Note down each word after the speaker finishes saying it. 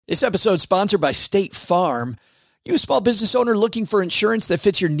This episode is sponsored by State Farm. You a small business owner looking for insurance that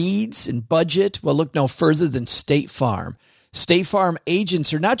fits your needs and budget? Well, look no further than State Farm. State Farm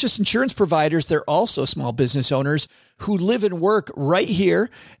agents are not just insurance providers, they're also small business owners who live and work right here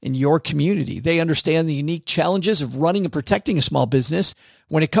in your community. They understand the unique challenges of running and protecting a small business.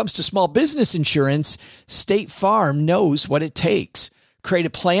 When it comes to small business insurance, State Farm knows what it takes. Create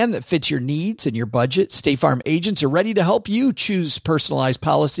a plan that fits your needs and your budget. State Farm agents are ready to help you choose personalized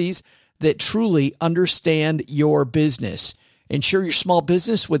policies that truly understand your business. Insure your small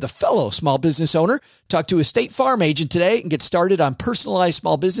business with a fellow small business owner. Talk to a State Farm agent today and get started on personalized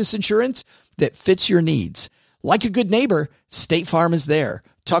small business insurance that fits your needs. Like a good neighbor, State Farm is there.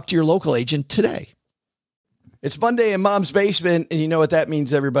 Talk to your local agent today. It's Monday in Mom's Basement, and you know what that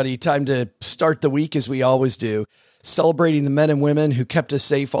means, everybody. Time to start the week as we always do, celebrating the men and women who kept us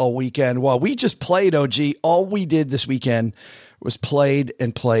safe all weekend. While we just played, OG, all we did this weekend was played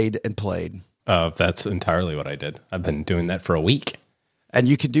and played and played. That's entirely what I did. I've been doing that for a week. And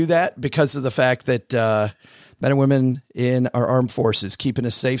you can do that because of the fact that men and women in our armed forces keeping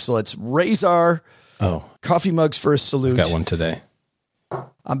us safe. So let's raise our coffee mugs for a salute. Got one today.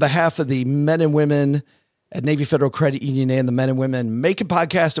 On behalf of the men and women at Navy Federal Credit Union and the men and women making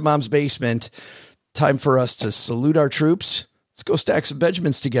podcast in Mom's Basement, time for us to salute our troops. Let's go stack some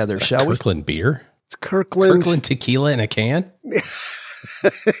Benjamins together, shall we? Kirkland beer? It's Kirkland. Kirkland tequila in a can?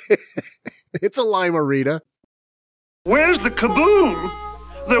 It's a Lime-A-Rita. Where's the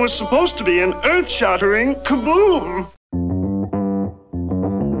kaboom? There was supposed to be an earth-shattering kaboom.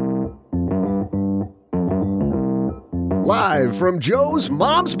 Live from Joe's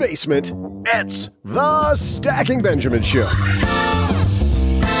Mom's Basement, it's the Stacking Benjamin Show.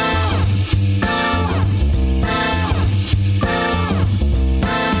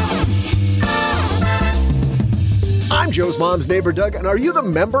 I'm Joe's mom's neighbor, Doug, and are you the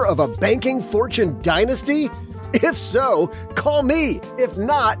member of a banking fortune dynasty? If so, call me. If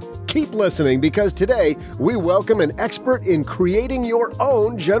not, keep listening, because today we welcome an expert in creating your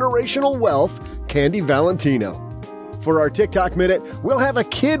own generational wealth, Candy Valentino. For our TikTok Minute, we'll have a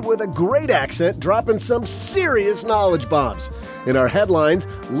kid with a great accent dropping some serious knowledge bombs. In our headlines,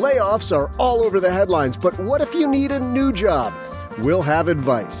 layoffs are all over the headlines, but what if you need a new job? We'll have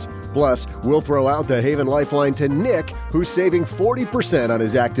advice. Plus, we'll throw out the Haven Lifeline to Nick, who's saving 40% on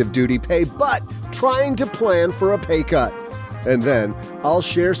his active duty pay, but trying to plan for a pay cut. And then I'll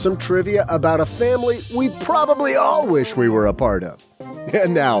share some trivia about a family we probably all wish we were a part of.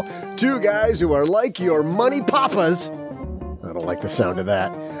 And now, two guys who are like your money papas. I don't like the sound of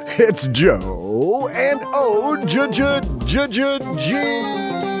that. It's Joe and O-J-J-J-J-G.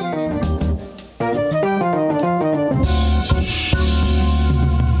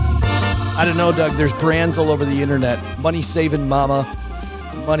 I don't know, Doug. There's brands all over the internet. Money Saving Mama,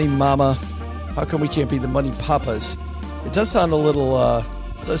 Money Mama. How come we can't be the Money Papas? It does sound a little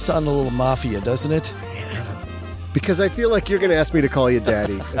mafia, doesn't it? Because I feel like you're going to ask me to call you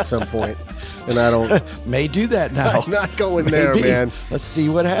Daddy at some point, and I don't. May do that now. I'm not going there, man. Let's see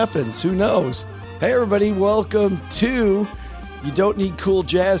what happens. Who knows? Hey, everybody. Welcome to You Don't Need Cool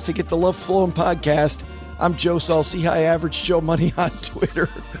Jazz to Get the Love Flowing podcast. I'm Joe Salsi, High Average Joe Money on Twitter.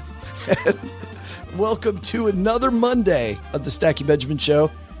 And welcome to another Monday of the Stacking Benjamin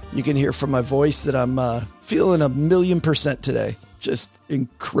Show. You can hear from my voice that I'm feeling 1,000,000% today. Just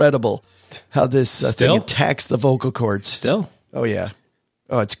incredible how this thing attacks the vocal cords. Still? Oh, yeah.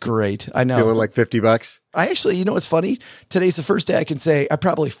 Oh, it's great. I know. Feeling like $50? I actually, you know what's funny? Today's the first day I can say I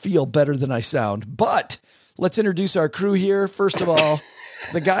probably feel better than I sound. But let's introduce our crew here. First of all,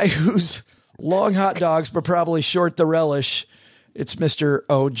 the guy who's long hot dogs but probably short the relish. It's Mr.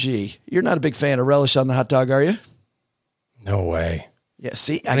 OG. You're not a big fan of relish on the hot dog, are you? No way. Yeah,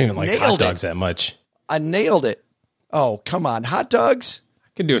 see? I don't even like hot dogs that much. I nailed it. Oh, come on. Hot dogs? I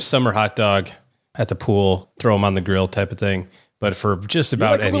could do a summer hot dog at the pool, throw them on the grill type of thing. But for just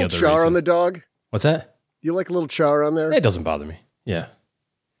about any other reason. You like a little char on the dog? What's that? You like a little char on there? It doesn't bother me. Yeah.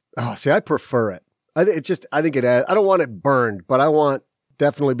 Oh, see, I prefer it. I think it adds, I don't want it burned, but I want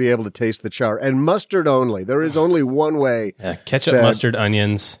definitely be able to taste the char. And mustard only. There is only one way. Yeah, ketchup, mustard,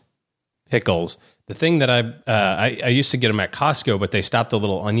 onions, pickles. The thing that I used to get them at Costco, but they stopped the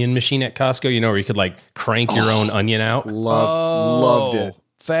little onion machine at Costco, where you could like crank your own onion out. Loved it.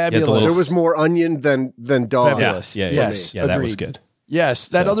 Fabulous. There was more onion than dog. Fabulous. Yeah, yes, that was good. Yes,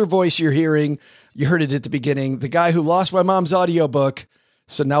 that other voice you're hearing, you heard it at the beginning, the guy who lost my mom's audiobook,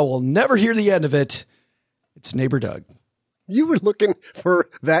 so now we'll never hear the end of it. It's Neighbor Doug. You were looking for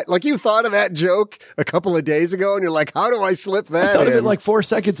that, like you thought of that joke a couple of days ago, and you're like, how do I slip that I thought in? of it like 4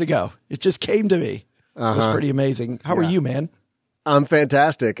 seconds ago. It just came to me. It was pretty amazing. How are you, man? I'm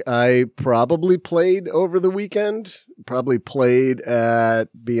fantastic. I probably played over the weekend, probably played at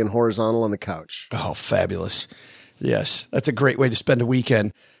being horizontal on the couch. Oh, fabulous. Yes, that's a great way to spend a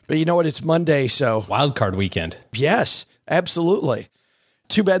weekend. But you know what? It's Monday, so. Wild card weekend. Yes, absolutely.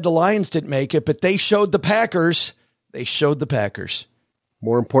 Too bad the Lions didn't make it, but they showed the Packers.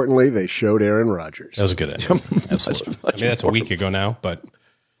 More importantly, they showed Aaron Rodgers. That was a good end. Absolutely. I mean, that's a week ago now, but.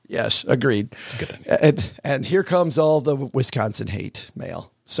 Yes, agreed. It's a good end. And here comes all the Wisconsin hate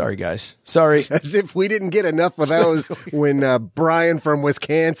mail. Sorry, guys. Sorry. As if we didn't get enough of those when Brian from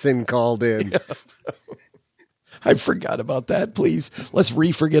Wisconsin called in. Yeah. I forgot about that. Please, let's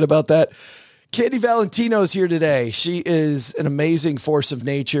re-forget about that. Candy Valentino is here today. She is an amazing force of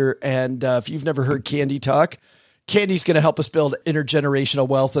nature. And if you've never heard Candy talk, Candy's going to help us build intergenerational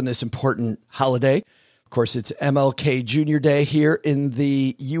wealth on this important holiday. Of course, it's MLK Jr. Day here in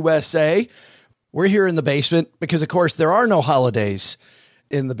the USA. We're here in the basement because, of course, there are no holidays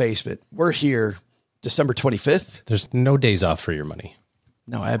in the basement. We're here December 25th. There's no days off for your money.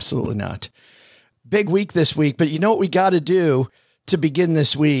 No, absolutely not. Big week this week, but you know what we got to do to begin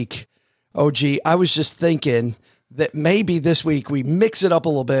this week? Oh, gee, I was just thinking that maybe this week we mix it up a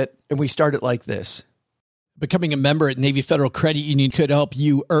little bit and we start it like this. Becoming a member at Navy Federal Credit Union could help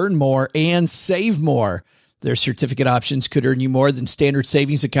you earn more and save more. Their certificate options could earn you more than standard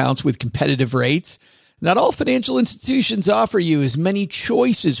savings accounts with competitive rates. Not all financial institutions offer you as many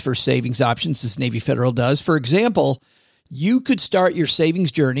choices for savings options as Navy Federal does. For example, you could start your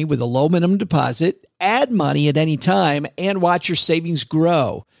savings journey with a low minimum deposit, add money at any time, and watch your savings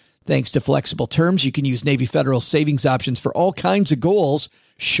grow. Thanks to flexible terms, you can use Navy Federal savings options for all kinds of goals,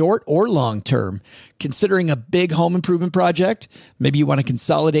 short or long term. Considering a big home improvement project, maybe you want to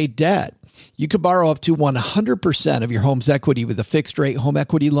consolidate debt. You could borrow up to 100% of your home's equity with a fixed rate home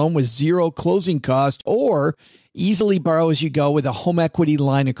equity loan with zero closing cost, or easily borrow as you go with a home equity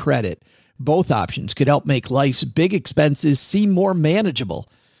line of credit. Both options could help make life's big expenses seem more manageable.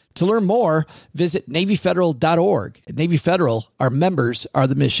 To learn more, visit NavyFederal.org. At Navy Federal, our members are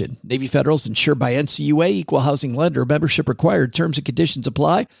the mission. Navy Federal is insured by NCUA, equal housing lender. Membership required. Terms and conditions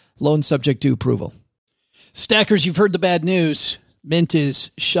apply. Loan subject to approval. Stackers, you've heard the bad news. Mint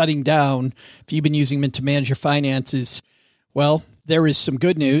is shutting down. If you've been using Mint to manage your finances, well, there is some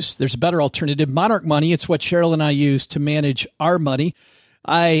good news. There's a better alternative. Monarch Money. It's what Cheryl and I use to manage our money.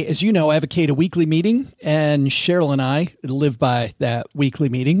 I, as you know, advocate a weekly meeting, and Cheryl and I live by that weekly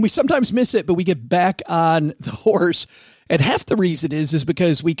meeting. We sometimes miss it, but we get back on the horse. And half the reason is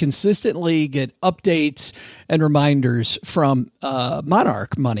because we consistently get updates and reminders from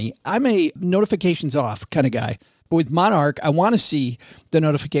Monarch Money. I'm a notifications off kind of guy. But with Monarch, I want to see the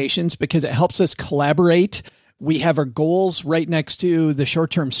notifications because it helps us collaborate. We have our goals right next to the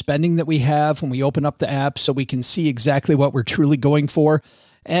short-term spending that we have when we open up the app so we can see exactly what we're truly going for.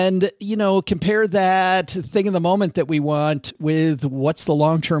 And, you know, compare that thing in the moment that we want with what's the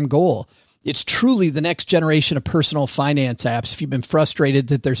long-term goal. It's truly the next generation of personal finance apps. If you've been frustrated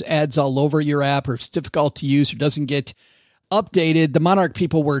that there's ads all over your app or it's difficult to use or doesn't get updated, the Monarch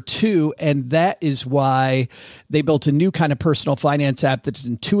people were too, and that is why they built a new kind of personal finance app that's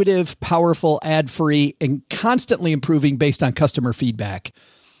intuitive, powerful, ad-free, and constantly improving based on customer feedback.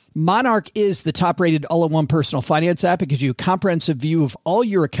 Monarch is the top-rated all-in-one personal finance app. It gives you a comprehensive view of all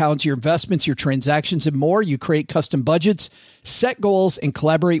your accounts, your investments, your transactions, and more. You create custom budgets, set goals, and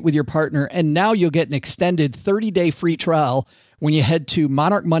collaborate with your partner. And now you'll get an extended 30-day free trial when you head to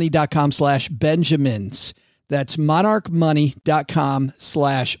monarchmoney.com/Benjamins. That's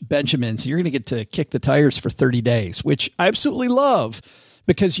monarchmoney.com/Benjamins. You're going to get to kick the tires for 30 days, which I absolutely love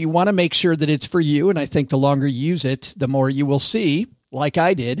because you want to make sure that it's for you. And I think the longer you use it, the more you will see, like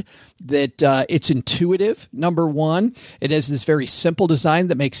I did, that it's intuitive. Number one, it has this very simple design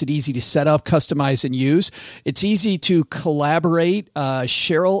that makes it easy to set up, customize, and use. It's easy to collaborate.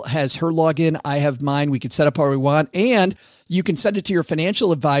 Cheryl has her login. I have mine. We can set up how we want. And you can send it to your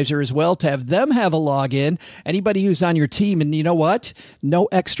financial advisor as well to have them have a login, anybody who's on your team. And you know what? No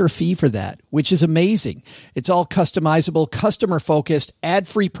extra fee for that, which is amazing. It's all customizable, customer-focused,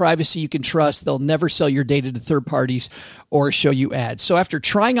 ad-free privacy you can trust. They'll never sell your data to third parties or show you ads. So after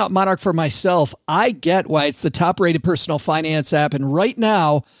trying out Monarch for myself, I get why it's the top-rated personal finance app. And right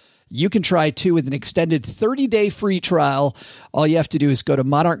now, you can try it too with an extended 30-day free trial. All you have to do is go to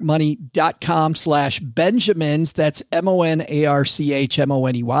monarchmoney.com/Benjamins. That's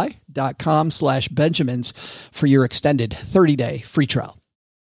monarchmoney.com/Benjamins for your extended 30-day free trial.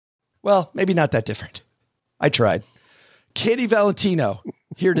 Well, maybe not that different. I tried. Candy Valentino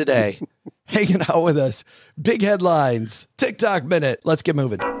here today, hanging out with us. Big headlines, TikTok minute. Let's get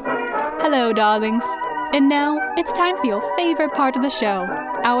moving. Hello, darlings. And now, it's time for your favorite part of the show,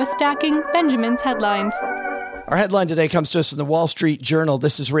 our Stacking Benjamin's Headlines. Our headline today comes to us from the Wall Street Journal.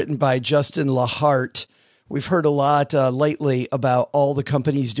 This is written by Justin Lahart. We've heard a lot lately about all the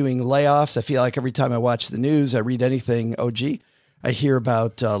companies doing layoffs. I feel like every time I watch the news, I read anything, I hear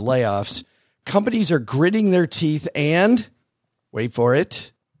about layoffs. Companies are gritting their teeth and, wait for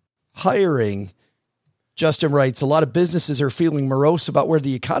it, hiring. Justin writes, a lot of businesses are feeling morose about where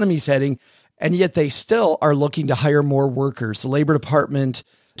the economy's heading, and yet they still are looking to hire more workers. The Labor Department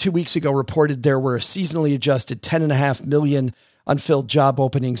 2 weeks ago reported there were a seasonally adjusted 10.5 million unfilled job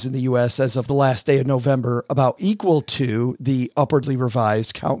openings in the U.S. as of the last day of November, about equal to the upwardly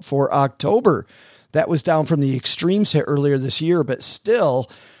revised count for October. That was down from the extremes hit earlier this year, but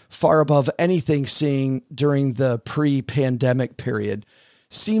still far above anything seen during the pre-pandemic period.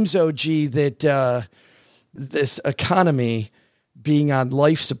 Seems, OG, that this economy being on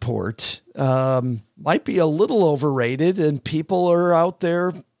life support might be a little overrated, and people are out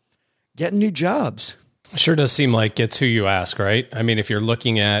there getting new jobs. Sure does seem like it's who you ask, right? I mean, if you're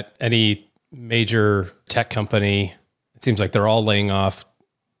looking at any major tech company, it seems like they're all laying off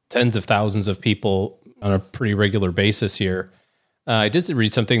tens of thousands of people on a pretty regular basis here. I did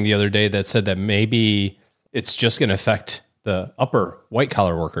read something the other day that said that maybe it's just going to affect the upper white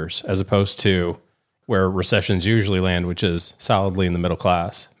collar workers as opposed to where recessions usually land, which is solidly in the middle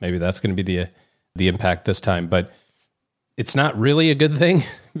class. Maybe that's going to be the impact this time, but it's not really a good thing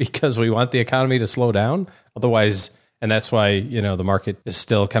because we want the economy to slow down. Otherwise, and that's why, the market is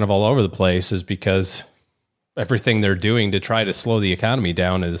still kind of all over the place, is because everything they're doing to try to slow the economy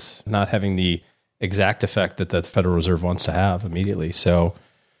down is not having the exact effect that the Federal Reserve wants to have immediately. So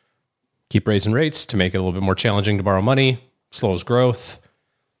keep raising rates to make it a little bit more challenging to borrow money, slows growth.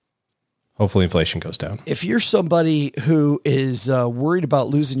 Hopefully inflation goes down. If you're somebody who is worried about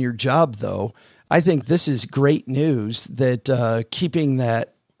losing your job, though, I think this is great news that keeping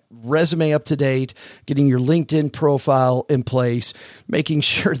that resume up to date, getting your LinkedIn profile in place, making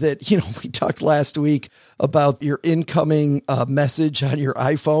sure that, we talked last week about your incoming message on your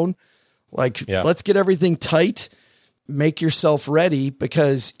iPhone. Let's get everything tight, make yourself ready,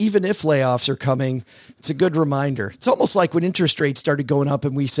 because even if layoffs are coming, it's a good reminder. It's almost like when interest rates started going up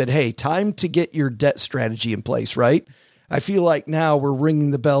and we said, hey, time to get your debt strategy in place, right? I feel like now we're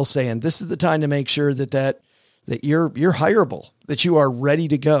ringing the bell saying this is the time to make sure that you're hireable, that you are ready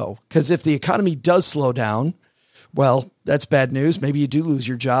to go. Because if the economy does slow down, well, that's bad news. Maybe you do lose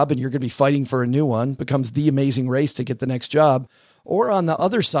your job and you're going to be fighting for a new one. Becomes the amazing race to get the next job. Or on the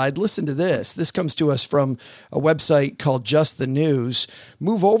other side, listen to this. This comes to us from a website called Just the News.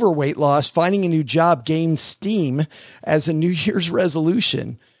 Move over weight loss, finding a new job gained steam as a New Year's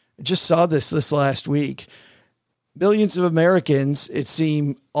resolution. I just saw this last week. Millions of Americans, it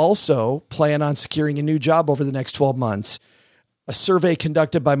seems, also plan on securing a new job over the next 12 months. A survey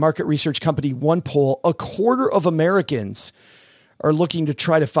conducted by market research company OnePoll, a quarter of Americans are looking to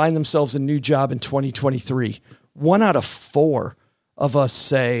try to find themselves a new job in 2023. 1 out of 4 of us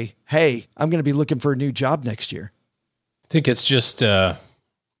say, hey, I'm going to be looking for a new job next year. I think it's just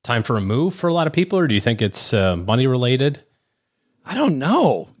time for a move for a lot of people, or do you think it's money related? I don't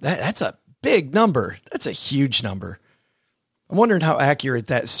know. That's a big number. That's a huge number. I'm wondering how accurate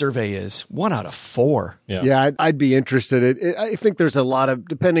that survey is. 1 out of 4. Yeah, I'd be interested. I think there's a lot of,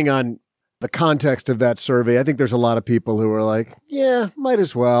 depending on the context of that survey, I think there's a lot of people who are like, yeah, might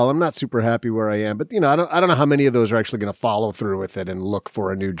as well. I'm not super happy where I am. But, I don't know how many of those are actually going to follow through with it and look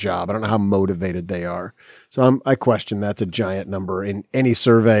for a new job. I don't know how motivated they are. So I question that's a giant number in any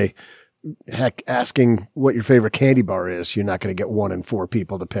survey. Heck, asking what your favorite candy bar is, you're not going to get 1 in 4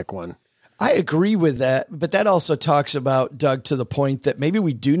 people to pick one. I agree with that, but that also talks about, Doug, to the point that maybe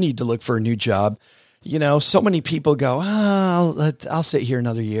we do need to look for a new job. So many people go, I'll sit here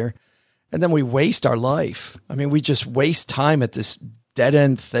another year. And then we waste our life. I mean, we just waste time at this dead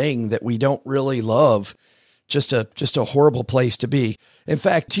end thing that we don't really love. Just a horrible place to be. In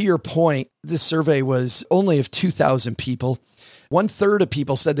fact, to your point, this survey was only of 2,000 people. 1/3 of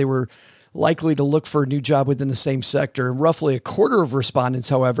people said they were likely to look for a new job within the same sector. And roughly a quarter of respondents,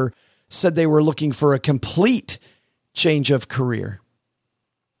 however, said they were looking for a complete change of career.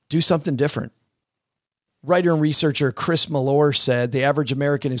 Do something different. Writer and researcher Chris Malore said the average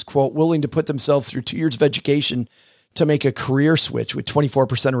American is, quote, willing to put themselves through 2 years of education to make a career switch, with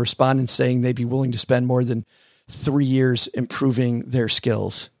 24% of respondents saying they'd be willing to spend more than 3 years improving their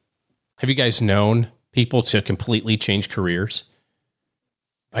skills. Have you guys known people to completely change careers?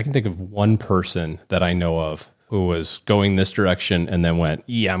 I can think of one person that I know of who was going this direction and then went,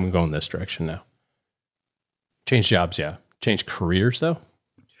 I'm going this direction now. Change jobs, yeah. Change careers, though?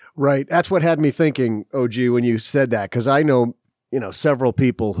 Right. That's what had me thinking, OG, when you said that, because I know, several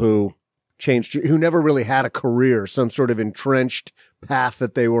people who never really had a career, some sort of entrenched path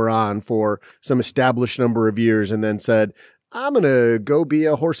that they were on for some established number of years, and then said, I'm going to go be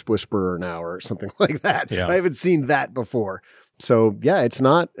a horse whisperer now or something like that. Yeah. I haven't seen that before. So yeah, it's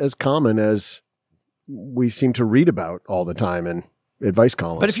not as common as we seem to read about all the time in advice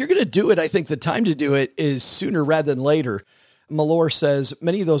columns. But if you're going to do it, I think the time to do it is sooner rather than later. Malore says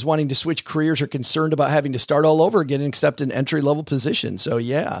many of those wanting to switch careers are concerned about having to start all over again and accept an entry-level position. So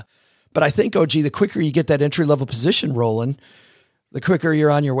yeah, but I think, OG, the quicker you get that entry-level position rolling, the quicker you're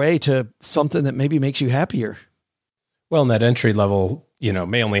on your way to something that maybe makes you happier. Well, and that entry level,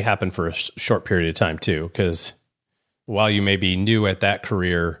 may only happen for a short period of time too, because while you may be new at that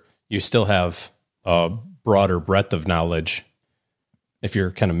career, you still have a broader breadth of knowledge. If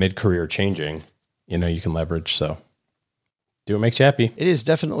you're kind of mid-career changing, you can leverage. So do what makes you happy. It is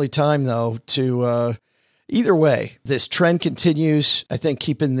definitely time, though, to either way, this trend continues. I think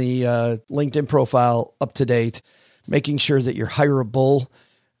keeping the LinkedIn profile up to date, making sure that you're hireable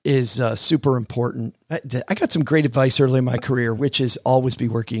is super important. I got some great advice early in my career, which is always be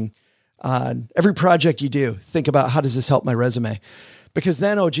working on every project you do. Think about, how does this help my resume? Because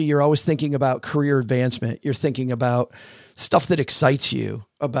then, OG, you're always thinking about career advancement. You're thinking about stuff that excites you,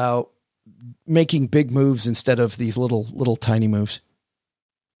 about making big moves instead of these little tiny moves.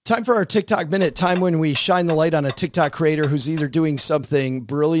 Time for our TikTok minute, time when we shine the light on a TikTok creator who's either doing something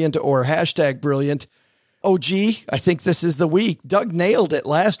brilliant or #brilliant. OG, I think this is the week. Doug nailed it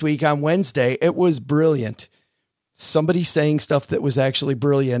last week on Wednesday. It was brilliant. Somebody saying stuff that was actually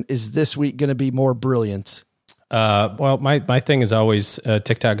brilliant. Is this week going to be more brilliant? Well, my thing is always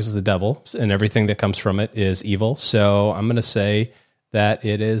TikTok is the devil, and everything that comes from it is evil. So I'm going to say that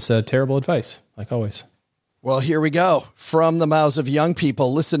it is terrible advice, like always. Well, here we go. From the mouths of young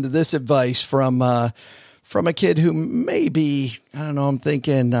people, listen to this advice from a kid who may be, I'm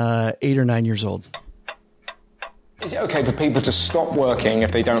thinking 8 or 9 years old. Is it okay for people to stop working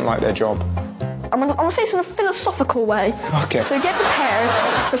if they don't like their job? I'm gonna say this in a philosophical way. Okay. So get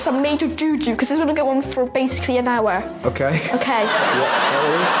prepared for some major juju, because it's gonna go on for basically an hour. Okay. Okay.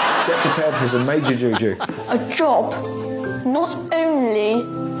 Yeah, get prepared for some major juju. A job not only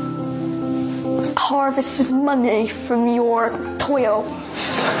harvests money from your toil,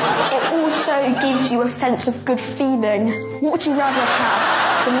 it also gives you a sense of good feeling. What would you rather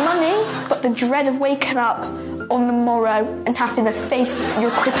have? The money, but the dread of waking up on the morrow and having to face your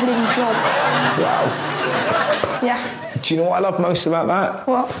crippling job. Wow. Yeah. Do you know what I love most about that?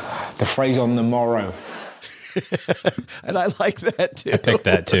 What? The phrase "on the morrow." And I like that too. I picked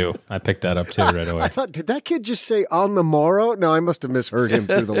that too. I picked that up too right away. I thought, did that kid just say on the morrow? No, I must have misheard him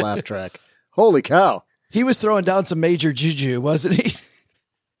through the laugh track. Holy cow. He was throwing down some major juju, wasn't he?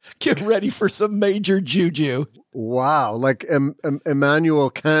 Get ready for some major juju. Wow. Like Immanuel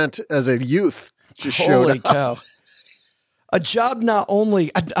Kant as a youth just showed Holy up. cow. A job not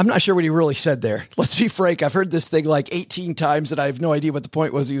only, I'm not sure what he really said there. Let's be frank. I've heard this thing like 18 times and I have no idea what the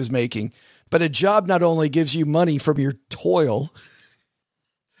point was he was making. But a job not only gives you money from your toil,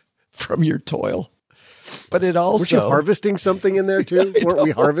 but it also... Were you harvesting something in there too? Weren't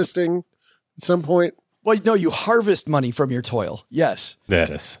we harvesting at some point? Well, no, you harvest money from your toil. Yes. That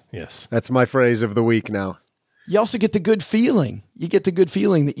is, yes. That's my phrase of the week now. You also get the good feeling. You get the good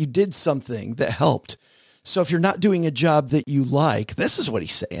feeling that you did something that helped. So if you're not doing a job that you like, this is what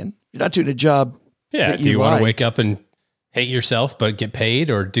he's saying. You're not doing a job that do you want like. to wake up and hate yourself but get paid,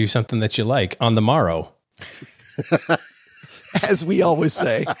 or do something that you like on the morrow? As we always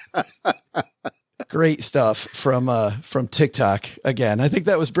say. Great stuff from TikTok. Again, I think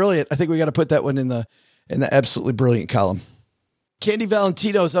that was brilliant. I think we got to put that one in the absolutely brilliant column. Candy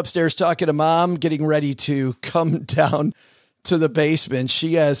Valentino is upstairs talking to mom, getting ready to come down to the basement.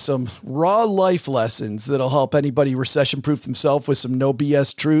 She has some raw life lessons that'll help anybody recession-proof themselves with some no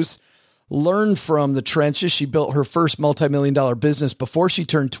BS truths. Learn from the trenches. She built her first multi-million-dollar business before she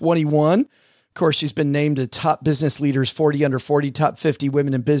turned 21. Of course, she's been named a top business leaders 40 under 40, top 50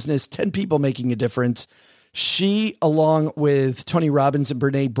 women in business, 10 people making a difference. She, along with Tony Robbins and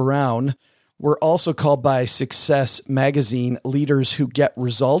Brene Brown, were also called by Success Magazine leaders who get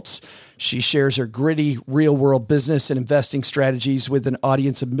results. She shares her gritty real-world business and investing strategies with an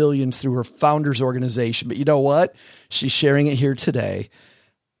audience of millions through her founders organization. But you know what? She's sharing it here today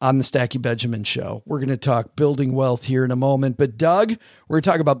on the Stacky Benjamin Show. We're going to talk building wealth here in a moment. But Doug, we're going to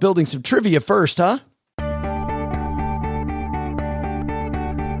talk about building some trivia first, huh?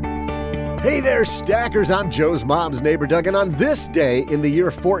 Hey there, stackers. I'm Joe's mom's neighbor, Doug, and on this day in the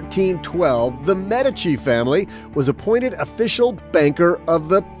year 1412, the Medici family was appointed official banker of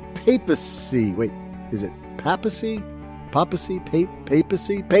the papacy. Wait, is it papacy? Papacy?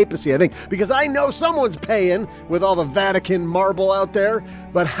 Papacy, I think. Because I know someone's paying with all the Vatican marble out there.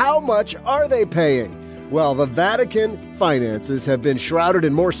 But how much are they paying? Well, the Vatican finances have been shrouded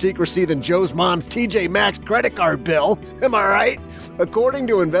in more secrecy than Joe's mom's TJ Maxx credit card bill. Am I right? According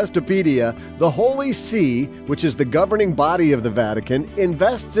to Investopedia, the Holy See, which is the governing body of the Vatican,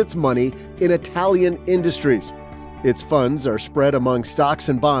 invests its money in Italian industries. Its funds are spread among stocks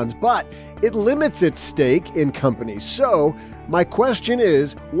and bonds, but it limits its stake in companies. So, my question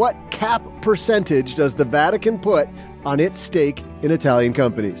is, what cap percentage does the Vatican put on its stake in Italian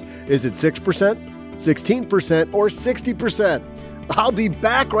companies? Is it 6%, 16%, or 60%? I'll be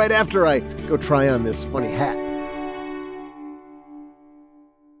back right after I go try on this funny hat.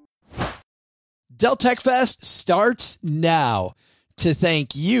 Dell Tech Fest starts now. To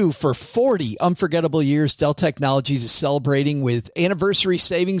thank you for 40 unforgettable years, Dell Technologies is celebrating with anniversary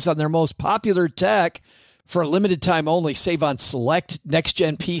savings on their most popular tech. For a limited time only, save on select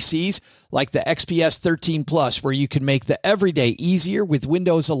next-gen PCs like the XPS 13 Plus, where you can make the everyday easier with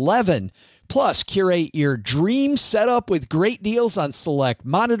Windows 11. Plus, curate your dream setup with great deals on select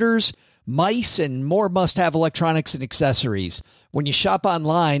monitors, mice, and more must-have electronics and accessories. When you shop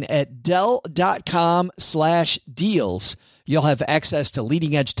online at Dell.com/deals, you'll have access to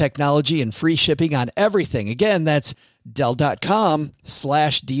leading-edge technology and free shipping on everything. Again, that's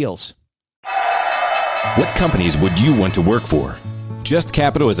Dell.com/deals. What companies would you want to work for? Just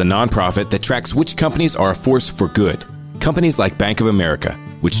Capital is a nonprofit that tracks which companies are a force for good. Companies like Bank of America,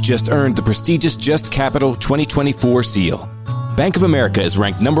 which just earned the prestigious Just Capital 2024 seal. Bank of America is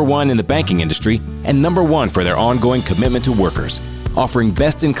ranked #1 in the banking industry and #1 for their ongoing commitment to workers, offering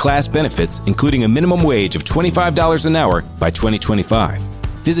best-in-class benefits, including a minimum wage of $25 an hour by 2025.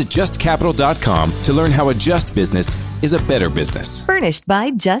 Visit justcapital.com to learn how a just business is a better business. Furnished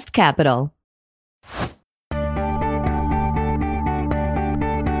by Just Capital.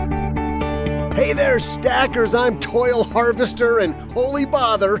 Hey there, stackers. I'm Toil Harvester and holy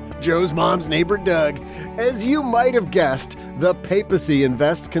bother, Joe's mom's neighbor Doug. As you might have guessed, the papacy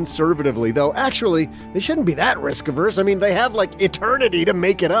invests conservatively, though actually, they shouldn't be that risk-averse. I mean, they have like eternity to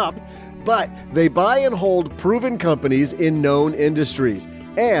make it up. But they buy and hold proven companies in known industries.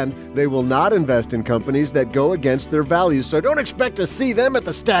 And they will not invest in companies that go against their values. So don't expect to see them at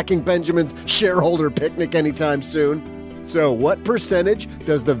the Stacking Benjamins shareholder picnic anytime soon. So what percentage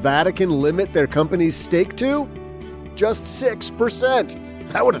does the Vatican limit their company's stake to? Just 6%.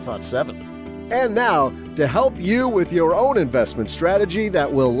 I would have thought 7%. And now, to help you with your own investment strategy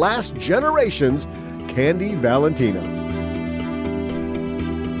that will last generations, Candy Valentino.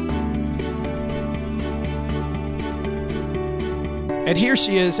 And here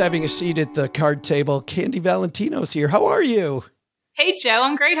she is having a seat at the card table. Candy Valentino's here. How are you? Hey, Joe.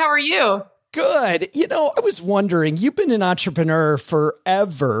 I'm great. How are you? Good. You know, I was wondering, you've been an entrepreneur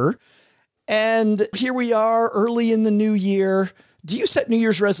forever, and here we are early in the new year. Do you set New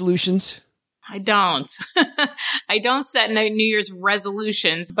Year's resolutions? I don't. I don't set New Year's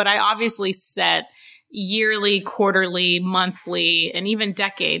resolutions, but I obviously set yearly, quarterly, monthly, and even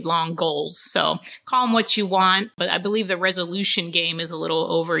decade-long goals. So call them what you want, but I believe the resolution game is a little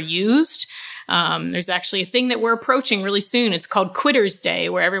overused. There's actually a thing that we're approaching really soon. It's called Quitter's Day,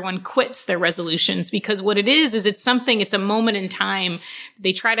 where everyone quits their resolutions, because what it is it's a moment in time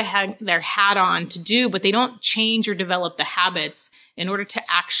they try to have their hat on to do, but they don't change or develop the habits in order to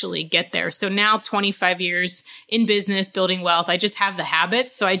actually get there. So now 25 years in business, building wealth, I just have the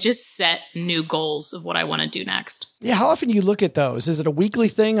habits. So I just set new goals of what I want to do next. Yeah. How often do you look at those? Is it a weekly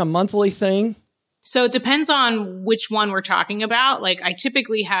thing, a monthly thing? So it depends on which one we're talking about. Like I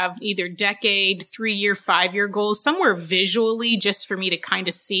typically have either decade, 3-year, 5-year goals, somewhere visually just for me to kind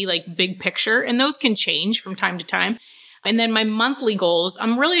of see like big picture. And those can change from time to time. And then my monthly goals,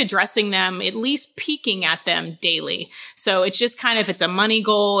 I'm really addressing them, at least peeking at them daily. So it's just kind of, if it's a money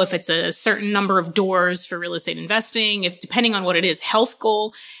goal, if it's a certain number of doors for real estate investing, if depending on what it is, health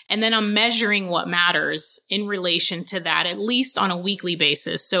goal. And then I'm measuring what matters in relation to that, at least on a weekly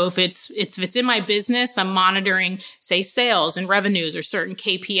basis. So if it's in my business, I'm monitoring, say, sales and revenues or certain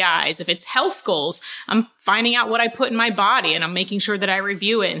KPIs. If it's health goals, I'm finding out what I put in my body and I'm making sure that I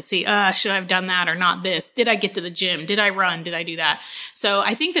review it and see, should I have done that or not this? Did I get to the gym? Did I run? Did I do that? So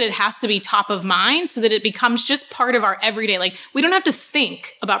I think that it has to be top of mind so that it becomes just part of our everyday. Like we don't have to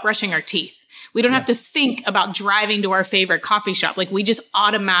think about brushing our teeth. We don't have to think about driving to our favorite coffee shop. Like we just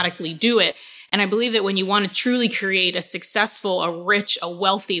automatically do it. And I believe that when you want to truly create a successful, a rich, a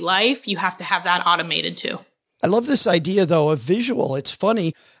wealthy life, you have to have that automated too. I love this idea, though, of visual. It's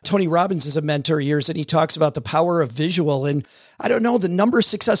funny. Tony Robbins is a mentor of yours, and he talks about the power of visual. And I don't know, the number of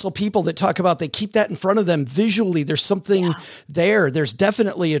successful people that talk about they keep that in front of them visually. There's something there. There's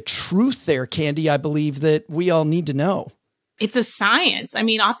definitely a truth there, Candy, I believe, that we all need to know. It's a science. I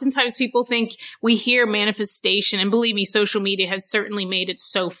mean, oftentimes people think we hear manifestation, and believe me, social media has certainly made it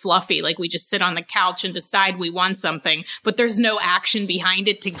so fluffy. Like we just sit on the couch and decide we want something, but there's no action behind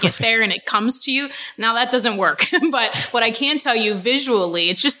it to get there and it comes to you. Now that doesn't work. But what I can tell you visually,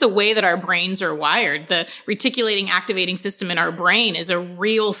 it's just the way that our brains are wired. The reticulating activating system in our brain is a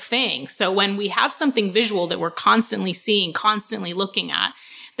real thing. So when we have something visual that we're constantly seeing, constantly looking at,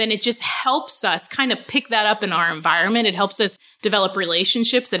 then it just helps us kind of pick that up in our environment. It helps us develop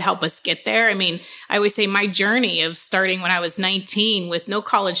relationships that help us get there. I mean, I always say my journey of starting when I was 19 with no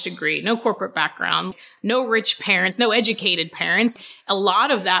college degree, no corporate background, no rich parents, no educated parents. A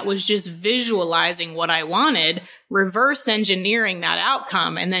lot of that was just visualizing what I wanted, reverse engineering that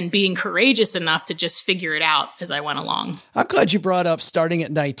outcome, and then being courageous enough to just figure it out as I went along. I'm glad you brought up starting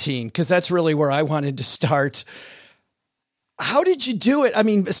at 19, because that's really where I wanted to start. How did you do it? I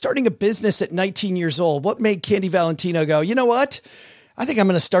mean, starting a business at 19 years old, what made Candy Valentino go, you know what? I think I'm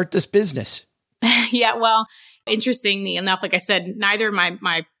going to start this business. Yeah, well, interestingly enough, like I said, neither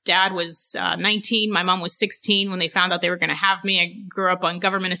my dad was 19. My mom was 16 when they found out they were going to have me. I grew up on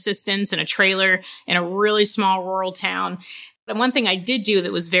government assistance in a trailer in a really small rural town. And one thing I did do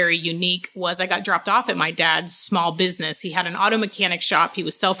that was very unique was I got dropped off at my dad's small business. He had an auto mechanic shop. He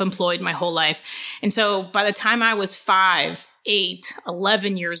was self-employed my whole life. And so by the time I was 5, 8,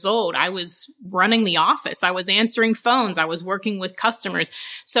 11 years old, I was running the office. I was answering phones. I was working with customers.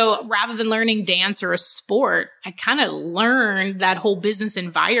 So rather than learning dance or a sport, I kind of learned that whole business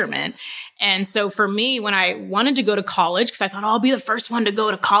environment. And so for me, when I wanted to go to college, because I thought, oh, I'll be the first one to go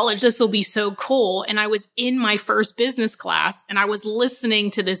to college. This will be so cool. And I was in my first business class and I was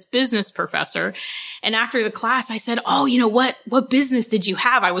listening to this business professor. And after the class, I said, oh, you know what business did you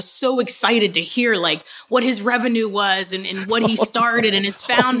have? I was so excited to hear like what his revenue was and what he started and his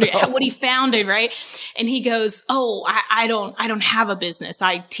founder, what he founded, right? And he goes, oh, I don't have a business.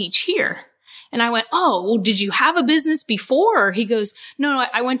 I teach here. And I went, oh, well, did you have a business before? He goes, no,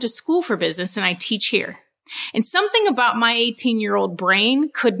 I went to school for business and I teach here. And something about my 18-year-old brain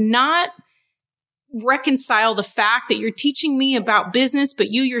could not reconcile the fact that you're teaching me about business, but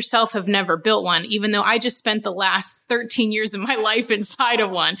you yourself have never built one, even though I just spent the last 13 years of my life inside of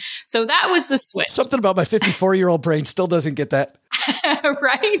one. So that was the switch. Something about my 54-year-old brain still doesn't get that.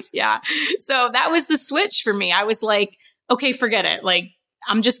 Right? Yeah. So that was the switch for me. I was like, okay, forget it. Like,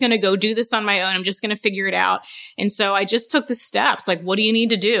 I'm just going to go do this on my own. I'm just going to figure it out. And so I just took the steps. Like, what do you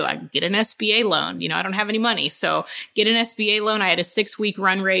need to do? I get an SBA loan. You know, I don't have any money. So get an SBA loan. I had a 6-week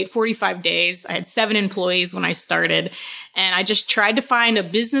run rate, 45 days. I had 7 employees when I started. And I just tried to find a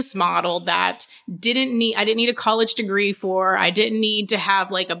business model that I didn't need a college degree for. I didn't need to have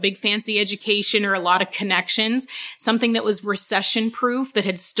like a big fancy education or a lot of connections, something that was recession proof that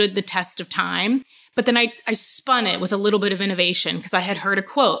had stood the test of time. But then I spun it with a little bit of innovation because I had heard a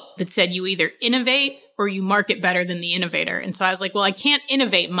quote that said you either innovate or you market better than the innovator. And so I was like, well, I can't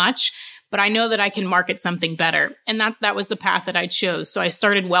innovate much, but I know that I can market something better. And that was the path that I chose. So I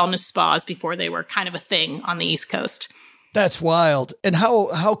started wellness spas before they were kind of a thing on the East Coast. That's wild. And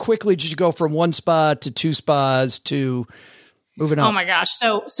how quickly did you go from 1 spa to 2 spas to moving on? Oh my gosh.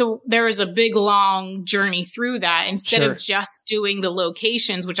 So there was a big, long journey through that. Instead of just doing the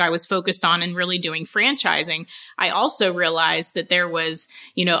locations, which I was focused on and really doing franchising, I also realized that there was,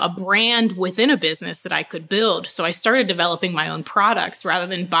 a brand within a business that I could build. So I started developing my own products rather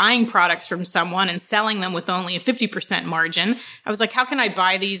than buying products from someone and selling them with only a 50% margin. I was like, how can I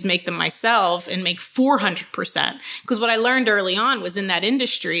buy these, make them myself and make 400%? Because what I learned early on was in that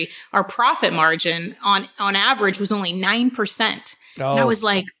industry, our profit margin on average was only 9%. And I was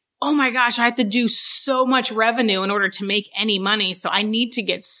like, oh my gosh, I have to do so much revenue in order to make any money. So I need to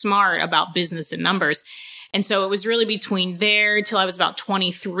get smart about business and numbers. And so it was really between there till I was about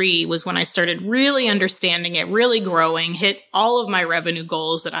 23 was when I started really understanding it, really growing, hit all of my revenue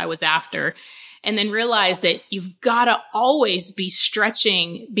goals that I was after. And then realize that you've got to always be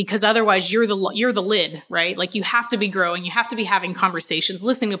stretching because otherwise you're the lid, right? Like you have to be growing. You have to be having conversations,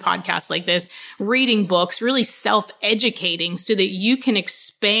 listening to podcasts like this, reading books, really self-educating so that you can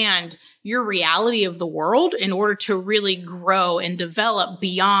expand your reality of the world in order to really grow and develop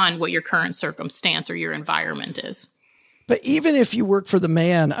beyond what your current circumstance or your environment is. But even if you work for the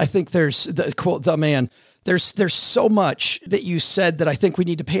man, I think there's the quote, the man, there's so much that you said that I think we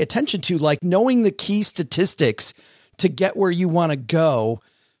need to pay attention to, like knowing the key statistics to get where you want to go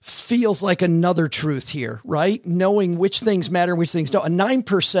feels like another truth here, right? Knowing which things matter and which things don't. A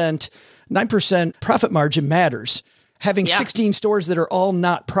 9% profit margin matters. Having 16 stores that are all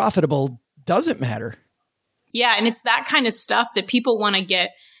not profitable doesn't matter. Yeah. And it's that kind of stuff that people want to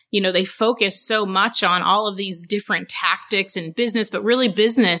get, they focus so much on all of these different tactics in business, but really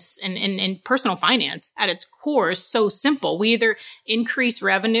business and personal finance at its core is so simple. We either increase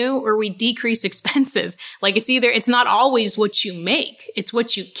revenue or we decrease expenses. Like it's not always what you make, it's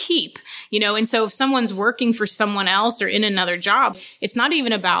what you keep, and so if someone's working for someone else or in another job, it's not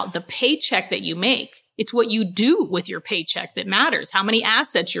even about the paycheck that you make. It's what you do with your paycheck that matters. How many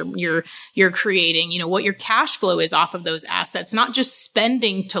assets you're creating, what your cash flow is off of those assets, not just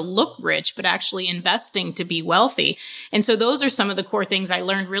spending to look rich, but actually investing to be wealthy. And so those are some of the core things I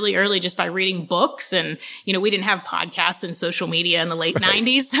learned really early just by reading books. And, we didn't have podcasts and social media in the late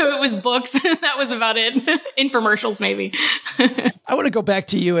 90s. So it was books. That was about it. Infomercials, maybe. I want to go back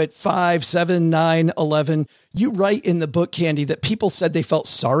to you at 5, 7, 9, 11. You write in the book, Candy, that people said they felt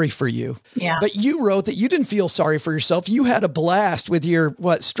sorry for you. Yeah. But you wrote that you didn't feel sorry for yourself. You had a blast with your,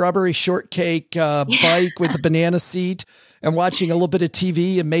 strawberry shortcake bike with the banana seat and watching a little bit of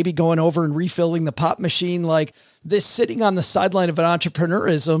TV and maybe going over and refilling the pop machine. Like this sitting on the sideline of an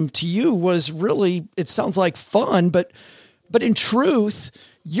entrepreneurism to you was really, it sounds like fun, but in truth,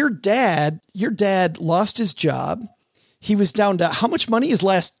 your dad lost his job. He was down to how much money? His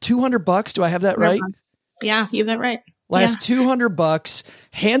last $200. Do I have that right? Yeah, you have that right. Last $200,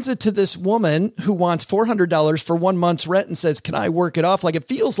 hands it to this woman who wants $400 for 1 month's rent and says, can I work it off? Like it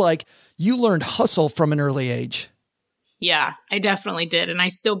feels like you learned hustle from an early age. Yeah, I definitely did. And I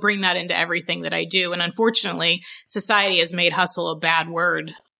still bring that into everything that I do. And unfortunately, society has made hustle a bad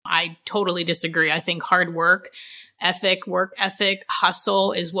word. I totally disagree. I think hard work ethic,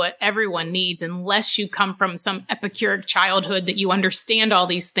 hustle is what everyone needs, unless you come from some epicuric childhood that you understand all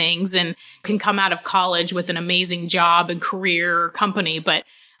these things and can come out of college with an amazing job and career or company. But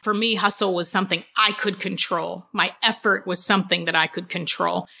for me, hustle was something I could control. My effort was something that I could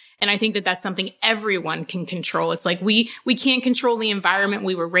control. And I think that that's something everyone can control. It's like we can't control the environment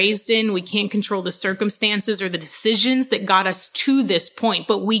we were raised in. We can't control the circumstances or the decisions that got us to this point,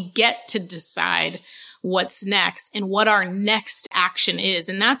 but we get to decide what's next and what our next action is.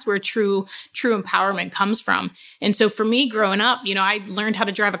 And that's where true empowerment comes from. And so for me growing up, I learned how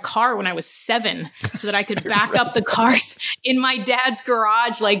to drive a car when I was 7 so that I could back up the cars in my dad's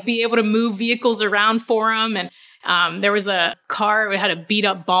garage, like be able to move vehicles around for him. And there was a car that had a beat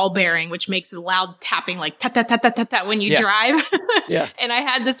up ball bearing, which makes a loud tapping, like tat, tat, tat, tat, tat, tat when you drive. Yeah. And I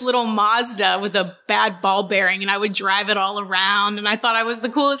had this little Mazda with a bad ball bearing and I would drive it all around and I thought I was the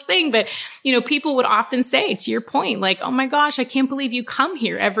coolest thing. But, people would often say, to your point, like, oh my gosh, I can't believe you come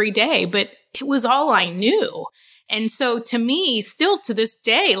here every day. But it was all I knew. And so to me, still to this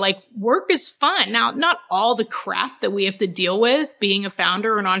day, like work is fun. Now, not all the crap that we have to deal with being a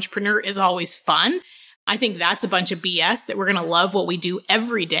founder or an entrepreneur is always fun. I think that's a bunch of BS that we're going to love what we do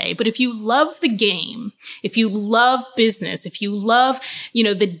every day. But if you love the game, if you love business, if you love,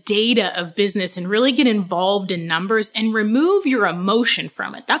 the data of business and really get involved in numbers and remove your emotion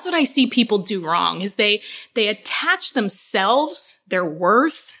from it. That's what I see people do wrong is they attach themselves, their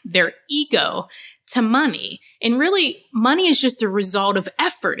worth, their ego to money. And really, money is just a result of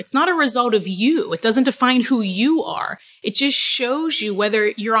effort. It's not a result of you. It doesn't define who you are. It just shows you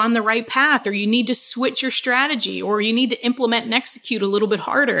whether you're on the right path or you need to switch your strategy or you need to implement and execute a little bit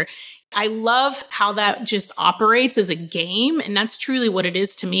harder. I love how that just operates as a game. And that's truly what it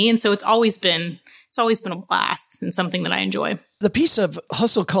is to me. And so it's always been a blast and something that I enjoy. The piece of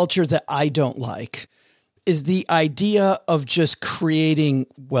hustle culture that I don't like is the idea of just creating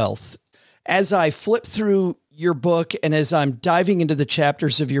wealth. As I flip through your book and as I'm diving into the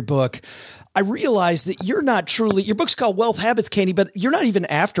chapters of your book, I realize that you're not truly, your book's called Wealth Habits, Candy, but you're not even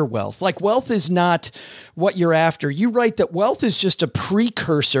after wealth. Like wealth is not what you're after. You write that wealth is just a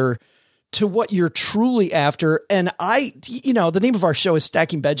precursor to what you're truly after. And the name of our show is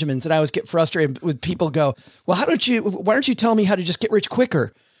Stacking Benjamins. And I always get frustrated when people go, well, why don't you tell me how to just get rich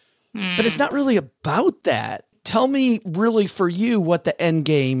quicker? But it's not really about that. Tell me really for you what the end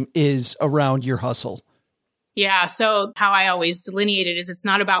game is around your hustle. Yeah. So how I always delineate it is it's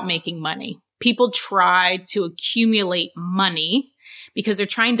not about making money. People try to accumulate money because they're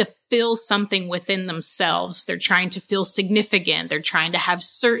trying to fill something within themselves. They're trying to feel significant. They're trying to have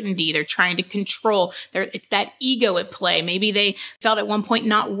certainty. They're trying to control. It's that ego at play. Maybe they felt at one point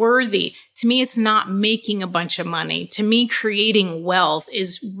not worthy. To me, it's not making a bunch of money. To me, creating wealth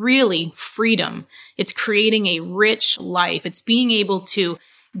is really freedom. It's creating a rich life. It's being able to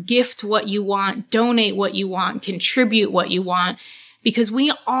gift what you want, donate what you want, contribute what you want. Because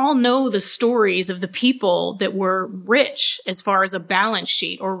we all know the stories of the people that were rich as far as a balance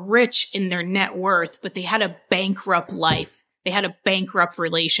sheet or rich in their net worth, but they had a bankrupt life. They had a bankrupt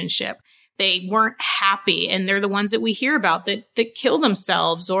relationship. They weren't happy. And they're the ones that we hear about that kill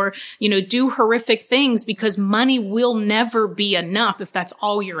themselves or, do horrific things because money will never be enough if that's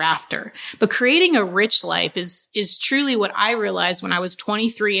all you're after. But creating a rich life is truly what I realized when I was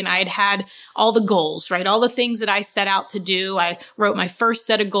 23 and I had all the goals, right? All the things that I set out to do. I wrote my first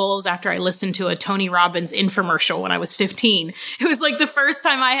set of goals after I listened to a Tony Robbins infomercial when I was 15. It was like the first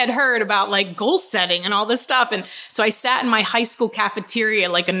time I had heard about like goal setting and all this stuff. And so I sat in my high school cafeteria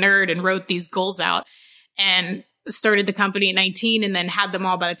like a nerd and wrote these goals out and started the company at 19 and then had them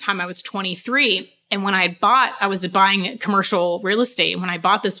all by the time I was 23. And when I was buying commercial real estate. And when I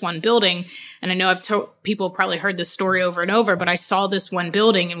bought this one building, and I know people have probably heard this story over and over, but I saw this one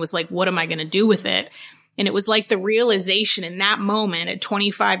building and was like, what am I going to do with it? And it was like the realization in that moment at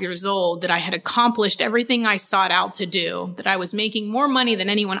 25 years old that I had accomplished everything I sought out to do, that I was making more money than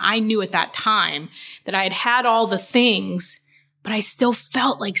anyone I knew at that time, that I had all the things, but I still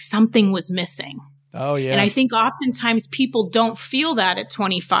felt like something was missing. Oh, yeah. And I think oftentimes people don't feel that at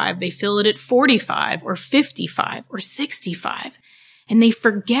 25. They feel it at 45 or 55 or 65. And they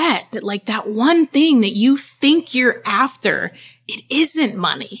forget that like that one thing that you think you're after, it isn't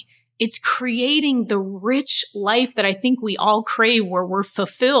money. It's creating the rich life that I think we all crave where we're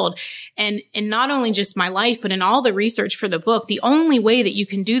fulfilled. And not only just my life, but in all the research for the book, the only way that you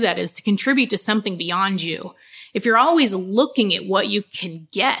can do that is to contribute to something beyond you. If you're always looking at what you can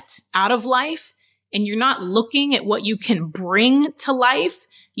get out of life and you're not looking at what you can bring to life,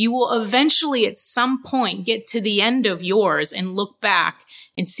 you will eventually at some point get to the end of yours and look back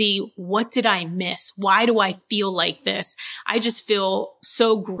and see, what did I miss? Why do I feel like this? I just feel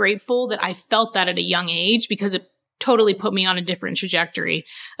so grateful that I felt that at a young age because it totally put me on a different trajectory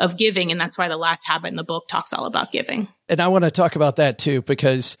of giving. And that's why the last habit in the book talks all about giving. And I want to talk about that too,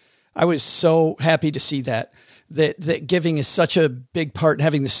 because I was so happy to see that giving is such a big part, and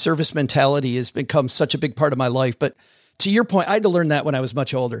having the service mentality has become such a big part of my life. But to your point, I had to learn that when I was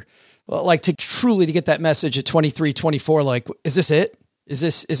much older. Well, like to get that message at 23, 24, like, is this it? Is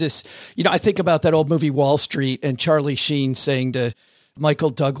this, I think about that old movie Wall Street and Charlie Sheen saying to Michael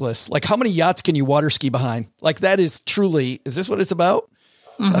Douglas, like, how many yachts can you water ski behind? Like, that is truly, is this what it's about?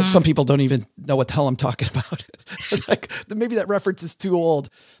 Mm-hmm. Some people don't even know what the hell I'm talking about. Like, maybe that reference is too old,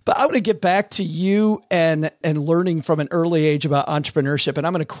 but I want to get back to you and learning from an early age about entrepreneurship. And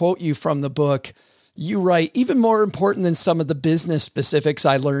I'm going to quote you from the book. You write, even more important than some of the business specifics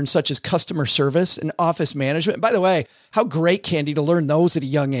I learned, such as customer service and office management. And by the way, how great, Candy, to learn those at a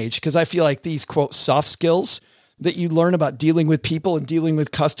young age, because I feel like these, quote, soft skills that you learn about dealing with people and dealing with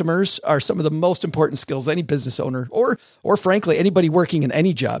customers are some of the most important skills any business owner or frankly, anybody working in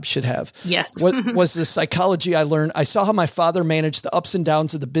any job should have. Yes. What was the psychology I learned? I saw how my father managed the ups and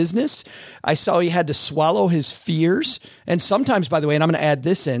downs of the business. I saw he had to swallow his fears. And sometimes, by the way, and I'm going to add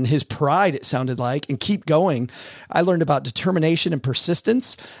this in, his pride, it sounded like, and keep going. I learned about determination and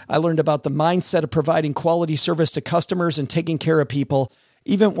persistence. I learned about the mindset of providing quality service to customers and taking care of people,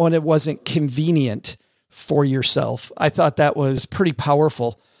 even when it wasn't convenient for yourself. I thought that was pretty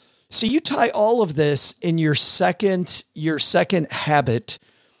powerful. So you tie all of this in your second habit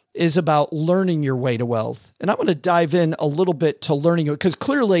is about learning your way to wealth. And I want to dive in a little bit to learning it, because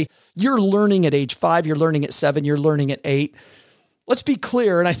clearly you're learning at age 5, you're learning at 7, you're learning at 8. Let's be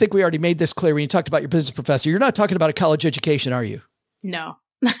clear. And I think we already made this clear when you talked about your business professor. You're not talking about a college education, are you? No.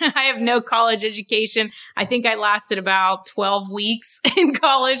 I have no college education. I think I lasted about 12 weeks in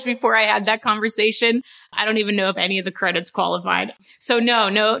college before I had that conversation. I don't even know if any of the credits qualified. So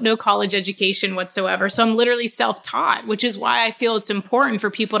no college education whatsoever. So I'm literally self-taught, which is why I feel it's important for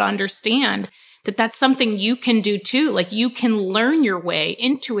people to understand that that's something you can do too. Like, you can learn your way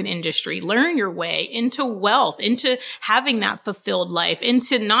into an industry, learn your way into wealth, into having that fulfilled life,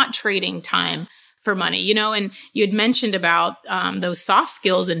 into not trading time for money, and you had mentioned about those soft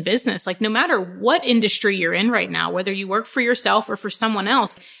skills in business. Like, no matter what industry you're in right now, whether you work for yourself or for someone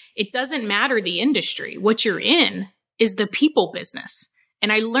else, it doesn't matter the industry. What you're in is the people business.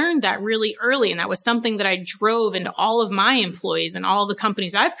 And I learned that really early. And that was something that I drove into all of my employees and all the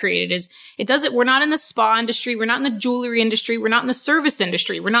companies I've created is we're not in the spa industry. We're not in the jewelry industry. We're not in the service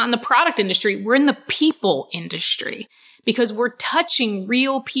industry. We're not in the product industry. We're in the people industry. Because we're touching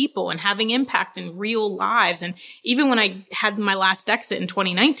real people and having impact in real lives. And even when I had my last exit in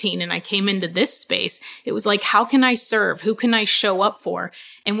 2019 and I came into this space, it was like, how can I serve? Who can I show up for?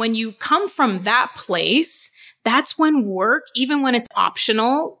 And when you come from that place, that's when work, even when it's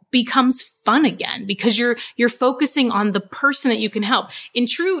optional, becomes fun again, because you're focusing on the person that you can help. In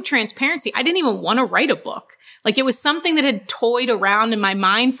true transparency, I didn't even want to write a book. Like, it was something that had toyed around in my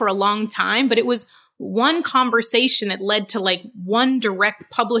mind for a long time, but it was one conversation that led to like one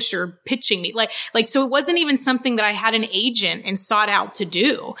direct publisher pitching me. So it wasn't even something that I had an agent and sought out to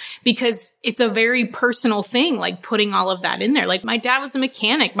do, because it's a very personal thing, like putting all of that in there. Like, my dad was a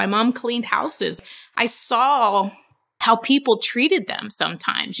mechanic. My mom cleaned houses. I saw how people treated them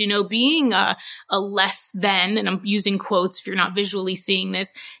sometimes, being a less than, and I'm using quotes if you're not visually seeing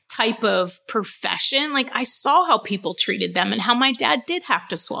this, type of profession. Like, I saw how people treated them and how my dad did have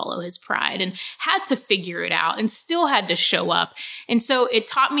to swallow his pride and had to figure it out and still had to show up. And so it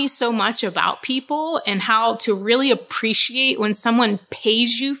taught me so much about people and how to really appreciate when someone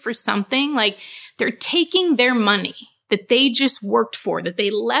pays you for something. Like, they're taking their money that they just worked for, that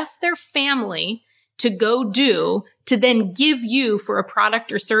they left their family to go do, to then give you for a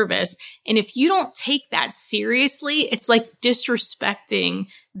product or service. And if you don't take that seriously, it's like disrespecting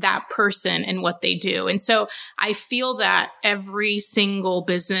that person and what they do. And so I feel that every single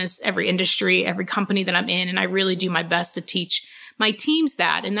business, every industry, every company that I'm in, and I really do my best to teach my teams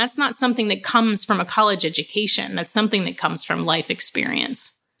that. And that's not something that comes from a college education. That's something that comes from life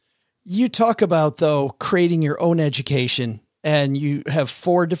experience. You talk about, though, creating your own education, and you have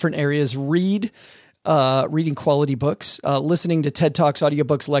 4 different areas: reading quality books, listening to TED Talks,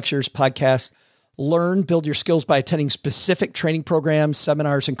 audiobooks, lectures, podcasts, learn, build your skills by attending specific training programs,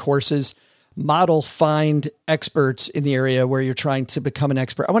 seminars, and courses, model, find experts in the area where you're trying to become an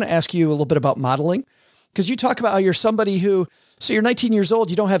expert. I want to ask you a little bit about modeling, because you talk about how you're somebody who, so you're 19 years old,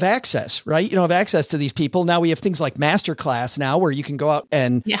 you don't have access, right? You don't have access to these people. Now we have things like Masterclass now where you can go out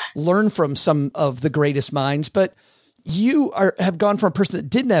and learn from some of the greatest minds, but you have gone from a person that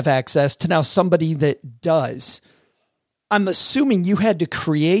didn't have access to now somebody that does. I'm assuming you had to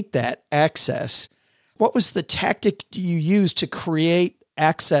create that access. What was the tactic you used to create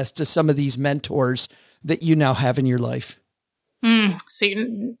access to some of these mentors that you now have in your life? So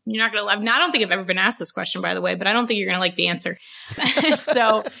you're not going to love. Now, I don't think I've ever been asked this question, by the way, but I don't think you're going to like the answer.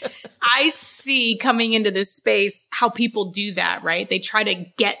 So I see coming into this space how people do that, right? They try to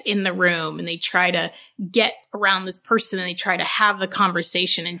get in the room and they try to get around this person and they try to have the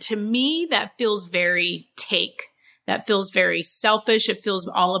conversation. And to me, that feels very that feels very selfish. It feels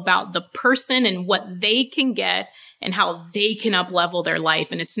all about the person and what they can get and how they can up-level their life.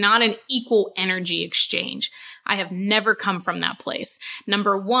 And it's not an equal energy exchange. I have never come from that place.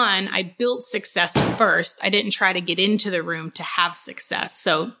 Number one, I built success first. I didn't try to get into the room to have success.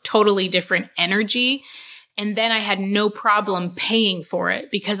 So totally different energy. And then I had no problem paying for it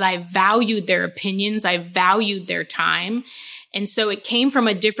because I valued their opinions. I valued their time. And so it came from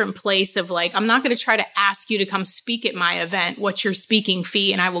a different place of like, I'm not going to try to ask you to come speak at my event. What's your speaking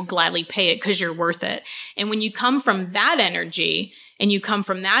fee? And I will gladly pay it because you're worth it. And when you come from that energy and you come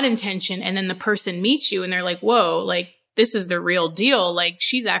from that intention, and then the person meets you and they're like, whoa, like this is the real deal. Like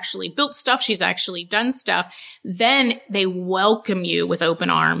she's actually built stuff. She's actually done stuff. Then they welcome you with open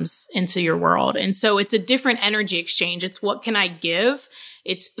arms into your world. And so it's a different energy exchange. It's what can I give?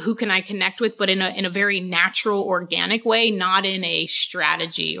 It's who can I connect with, but in a very natural, organic way, not in a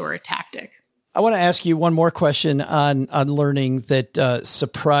strategy or a tactic. I want to ask you one more question on learning that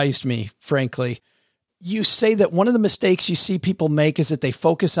surprised me, frankly. You say that one of the mistakes you see people make is that they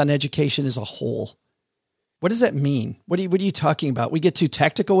focus on education as a whole. What does that mean? What are you talking about? We get too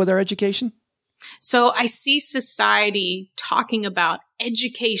tactical with our education? So I see society talking about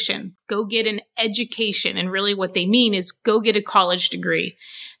education, go get an education. And really what they mean is go get a college degree.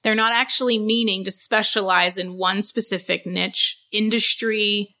 They're not actually meaning to specialize in one specific niche,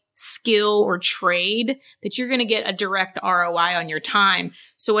 industry, skill, or trade that you're going to get a direct ROI on your time.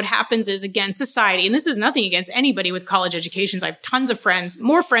 So what happens is, again, society, and this is nothing against anybody with college educations. I have tons of friends,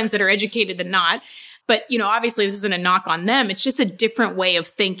 more friends that are educated than not. But, obviously this isn't a knock on them. It's just a different way of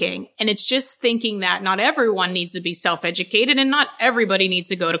thinking. And it's just thinking that not everyone needs to be self-educated and not everybody needs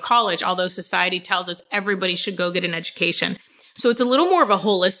to go to college, although society tells us everybody should go get an education. So it's a little more of a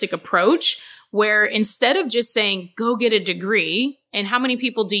holistic approach where instead of just saying, go get a degree, and how many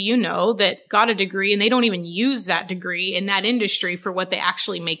people do you know that got a degree and they don't even use that degree in that industry for what they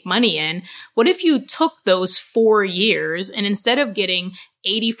actually make money in? What if you took those 4 years and instead of getting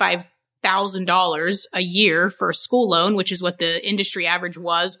 $85,000 a year for a school loan, which is what the industry average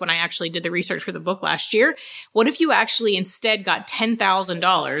was when I actually did the research for the book last year. What if you actually instead got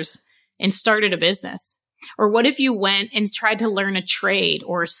 $10,000 and started a business? Or what if you went and tried to learn a trade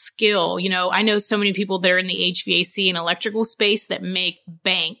or a skill? I know so many people that are in the HVAC and electrical space that make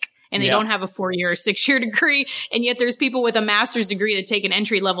bank and they don't have a 4-year or 6-year degree. And yet there's people with a master's degree that take an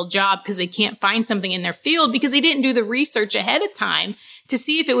entry-level job because they can't find something in their field because they didn't do the research ahead of time to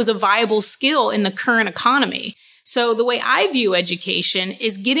see if it was a viable skill in the current economy. So the way I view education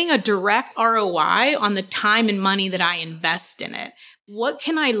is getting a direct ROI on the time and money that I invest in it. What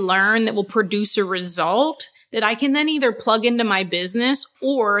can I learn that will produce a result that I can then either plug into my business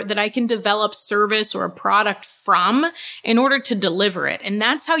or that I can develop service or a product from in order to deliver it? And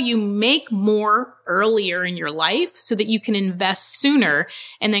that's how you make more earlier in your life so that you can invest sooner.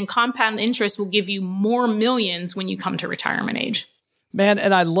 And then compound interest will give you more millions when you come to retirement age. Man,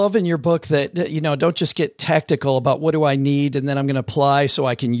 and I love in your book that, don't just get tactical about what do I need and then I'm going to apply so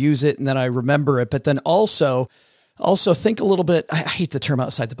I can use it and then I remember it, but then also think a little bit, I hate the term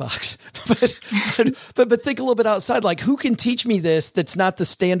outside the box, but think a little bit outside, like who can teach me this that's not the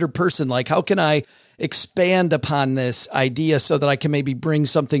standard person? Like how can I expand upon this idea so that I can maybe bring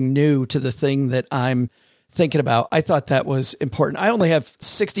something new to the thing that I'm thinking about? I thought that was important. I only have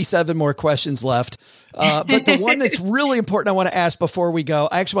 67 more questions left. But the one that's really important I want to ask before we go,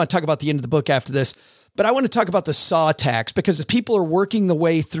 I actually want to talk about the end of the book after this, but I want to talk about the SAW tax because as people are working the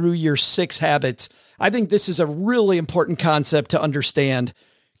way through your 6 habits, I think this is a really important concept to understand.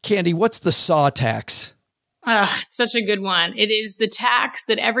 Candy, what's the SAW tax? It's such a good one. It is the tax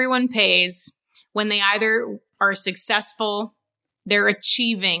that everyone pays when they either are successful, they're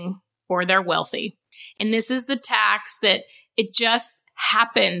achieving, or they're wealthy. And this is the tax that it just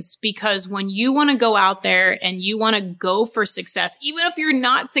happens because when you want to go out there and you want to go for success, even if you're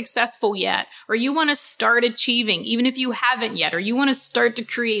not successful yet, or you want to start achieving, even if you haven't yet, or you want to start to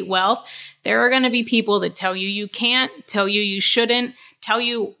create wealth, there are going to be people that tell you you can't, tell you you shouldn't, tell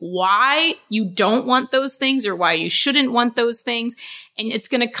you why you don't want those things or why you shouldn't want those things. And it's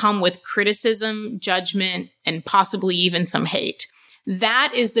going to come with criticism, judgment, and possibly even some hate.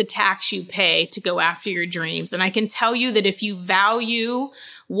 That is the tax you pay to go after your dreams. And I can tell you that if you value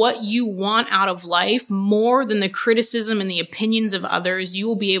what you want out of life more than the criticism and the opinions of others, you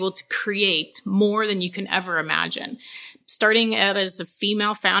will be able to create more than you can ever imagine. Starting out as a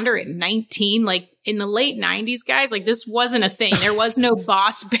female founder at 19, like in the late 90s, guys, like this wasn't a thing. There was no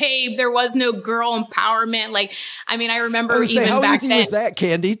boss babe. There was no girl empowerment. I remember even back then. How easy was that,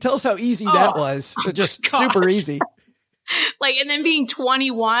 Candy? Tell us how easy that was. Just super easy. And then being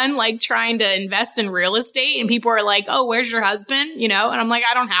 21, trying to invest in real estate and people are like, oh, where's your husband? And I'm like,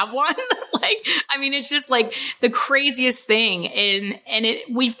 I don't have one. It's just the craziest thing. And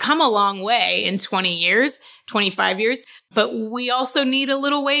we've come a long way in 20 years, 25 years, but we also need a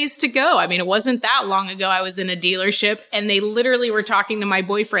little ways to go. It wasn't that long ago. I was in a dealership and they literally were talking to my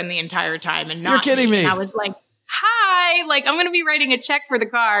boyfriend the entire time and not You're kidding me. And I was like, hi, I'm going to be writing a check for the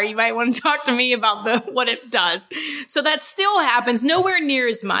car. You might want to talk to me about what it does. So that still happens, nowhere near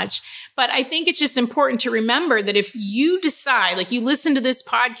as much. But I think it's just important to remember that if you decide, you listen to this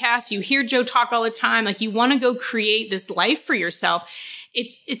podcast, you hear Joe talk all the time, you want to go create this life for yourself,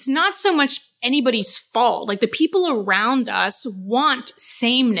 it's not so much anybody's fault. The people around us want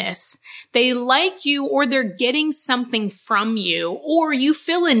sameness. They like you or they're getting something from you or you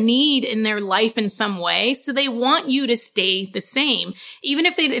fill a need in their life in some way. So they want you to stay the same, even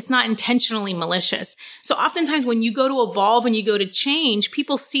if it's not intentionally malicious. So oftentimes when you go to evolve and you go to change,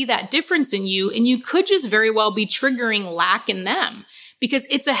 people see that difference in you and you could just very well be triggering lack in them. Because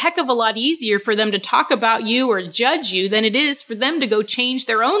it's a heck of a lot easier for them to talk about you or judge you than it is for them to go change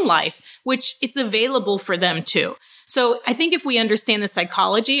their own life, which it's available for them too. So I think if we understand the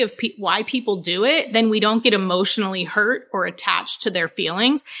psychology of why people do it, then we don't get emotionally hurt or attached to their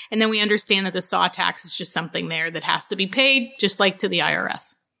feelings. And then we understand that the SAW tax is just something there that has to be paid, just like to the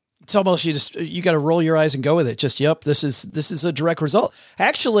IRS. It's almost, you got to roll your eyes and go with it. Just, yep, this is a direct result.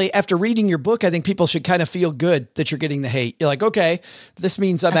 Actually, after reading your book, I think people should kind of feel good that you're getting the hate. You're like, okay, this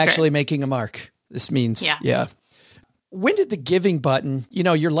means I'm actually making a mark. This means, yeah. When did the giving button,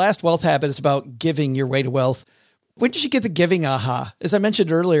 your last wealth habit is about giving your way to wealth. When did you get the giving aha? As I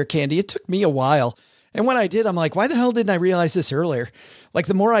mentioned earlier, Candy, it took me a while. And when I did, I'm like, why the hell didn't I realize this earlier?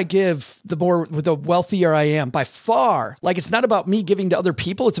 The more I give, the wealthier I am by far. It's not about me giving to other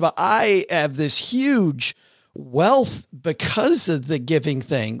people. It's about, I have this huge wealth because of the giving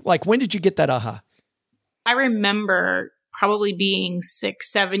thing. When did you get that aha? I remember probably being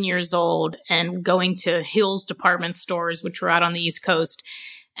 6, 7 years old and going to Hills department stores, which were out on the East Coast.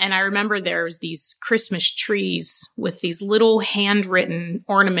 And I remember there was these Christmas trees with these little handwritten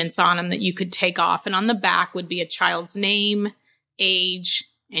ornaments on them that you could take off. And on the back would be a child's name, age,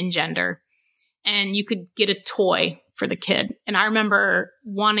 and gender. And you could get a toy for the kid. And I remember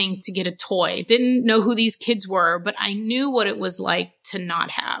wanting to get a toy. Didn't know who these kids were, but I knew what it was like to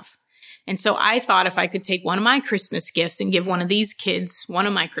not have. And so I thought if I could take one of my Christmas gifts and give one of these kids one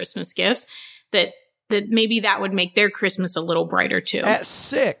of my Christmas gifts, that maybe that would make their Christmas a little brighter too. At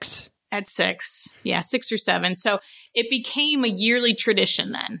 6. At 6. Yeah, 6 or 7. So it became a yearly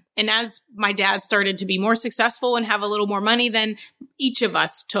tradition then. And as my dad started to be more successful and have a little more money, then each of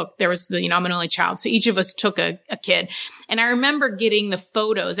us took, I'm an only child. So each of us took a kid. And I remember getting the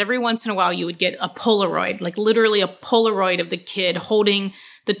photos. Every once in a while, you would get a Polaroid, like literally a Polaroid of the kid holding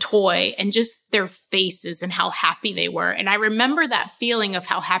the toy and just their faces and how happy they were. And I remember that feeling of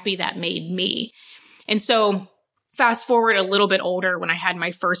how happy that made me. And so fast forward a little bit older when I had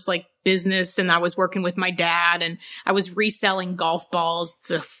my first business and I was working with my dad and I was reselling golf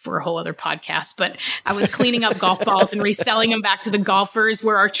balls for a whole other podcast, but I was cleaning up golf balls and reselling them back to the golfers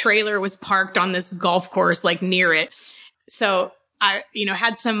where our trailer was parked on this golf course, near it. So I,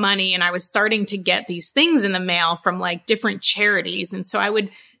 had some money and I was starting to get these things in the mail from different charities. And so I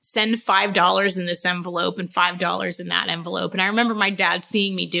would send $5 in this envelope and $5 in that envelope. And I remember my dad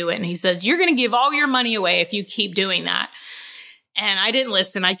seeing me do it. And he said, "You're going to give all your money away if you keep doing that." And I didn't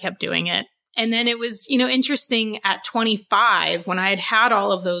listen. I kept doing it. And then it was, interesting at 25 when I had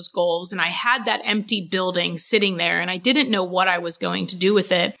all of those goals and I had that empty building sitting there and I didn't know what I was going to do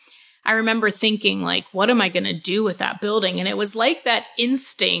with it. I remember thinking what am I going to do with that building? And it was that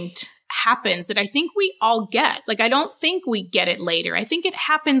instinct happens that I think we all get. I don't think we get it later. I think it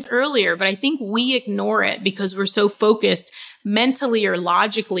happens earlier, but I think we ignore it because we're so focused mentally or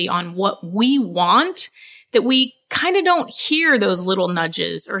logically on what we want that we kind of don't hear those little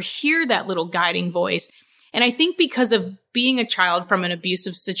nudges or hear that little guiding voice. And I think because of being a child from an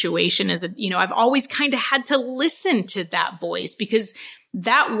abusive situation I've always kind of had to listen to that voice because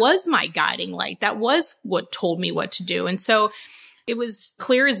that was my guiding light. That was what told me what to do. And so it was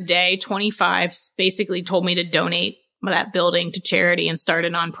clear as day. 25 basically told me to donate that building to charity and start a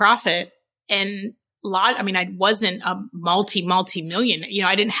nonprofit. And I wasn't a multi-million,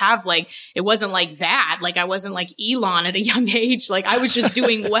 I didn't have it wasn't like that. I wasn't like Elon at a young age. I was just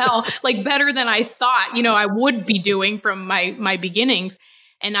doing well, better than I thought, I would be doing from my beginnings.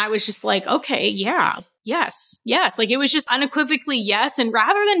 And I was just okay, yeah, yes. It was just unequivocally yes. And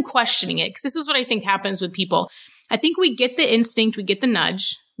rather than questioning it, because this is what I think happens with people, I think we get the instinct, we get the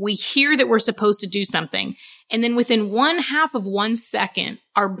nudge, we hear that we're supposed to do something. And then within 1/2 of 1 second,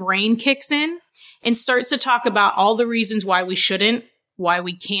 our brain kicks in and starts to talk about all the reasons why we shouldn't, why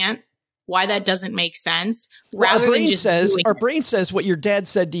we can't, why that doesn't make sense. Well, our brain says what your dad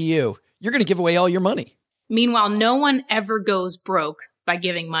said to you. You're going to give away all your money. Meanwhile, no one ever goes broke by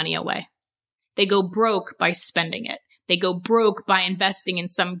giving money away. They go broke by spending it. They go broke by investing in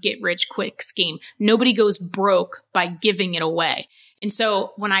some get-rich-quick scheme. Nobody goes broke by giving it away. And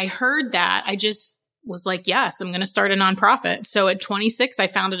so when I heard that, I just was yes, I'm going to start a nonprofit. So at 26, I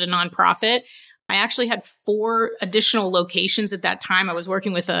founded a nonprofit. I actually had 4 additional locations at that time. I was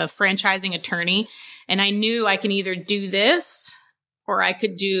working with a franchising attorney, and I knew I can either do this or I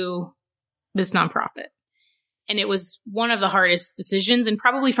could do this nonprofit. And it was one of the hardest decisions. And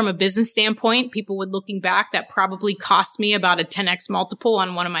probably from a business standpoint, people would looking back, that probably cost me about a 10x multiple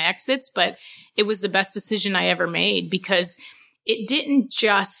on one of my exits. But it was the best decision I ever made because it didn't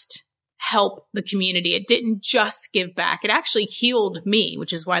just help the community. It didn't just give back. It actually healed me,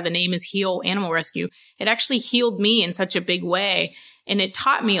 which is why the name is Heal Animal Rescue. It actually healed me in such a big way. And it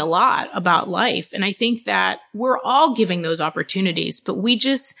taught me a lot about life. And I think that we're all giving those opportunities, but we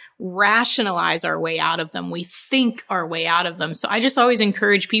just rationalize our way out of them. We think our way out of them. So I just always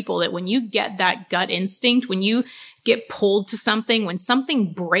encourage people that when you get that gut instinct, when you get pulled to something, when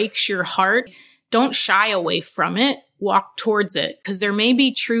something breaks your heart, don't shy away from it. Walk towards it because there may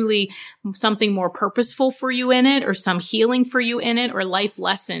be truly something more purposeful for you in it or some healing for you in it or life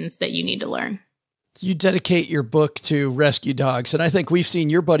lessons that you need to learn. You dedicate your book to rescue dogs. And I think we've seen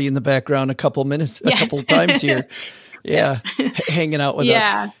your buddy in the background a couple of times here. Yeah. Hanging out with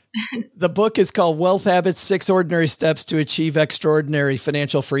us. The book is called Wealth Habits, 6 Ordinary Steps to Achieve Extraordinary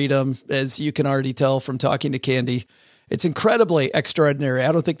Financial Freedom. As you can already tell from talking to Candy, it's incredibly extraordinary.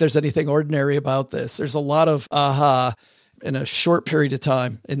 I don't think there's anything ordinary about this. There's a lot of aha in a short period of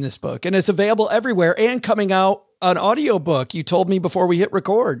time in this book. And it's available everywhere and coming out on audiobook. You told me before we hit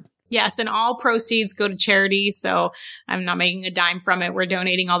record. Yes, and all proceeds go to charity, so I'm not making a dime from it. We're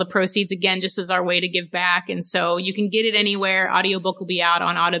donating all the proceeds, again, just as our way to give back. And so you can get it anywhere. Audiobook will be out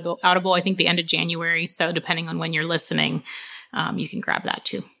on Audible, I think, the end of January. So depending on when you're listening, you can grab that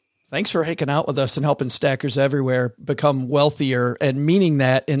too. Thanks for hanging out with us and helping stackers everywhere become wealthier and meaning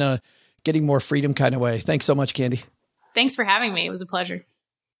that in a getting more freedom kind of way. Thanks so much, Candy. Thanks for having me. It was a pleasure.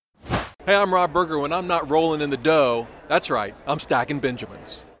 Hey, I'm Rob Berger. When I'm not rolling in the dough, that's right, I'm stacking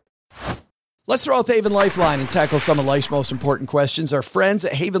Benjamins. Let's throw out the Haven Lifeline and tackle some of life's most important questions. Our friends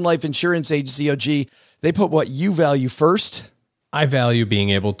at Haven Life Insurance Agency, OG, they put what you value first. I value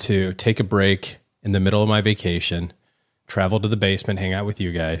being able to take a break in the middle of my vacation, travel to the basement, hang out with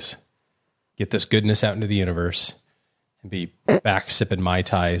you guys, get this goodness out into the universe, and be back sipping Mai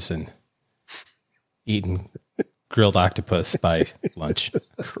Tais and eating grilled octopus by lunch.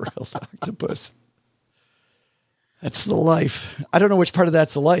 Grilled octopus. That's the life. I don't know which part of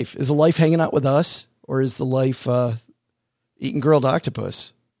that's the life. Is the life hanging out with us, or is the life eating grilled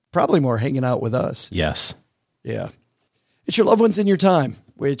octopus? Probably more hanging out with us. Yes. Yeah. It's your loved ones in your time,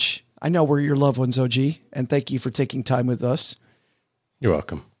 which I know we're your loved ones, OG, and thank you for taking time with us. You're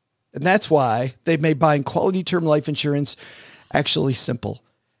welcome. And that's why they've made buying quality term life insurance actually simple.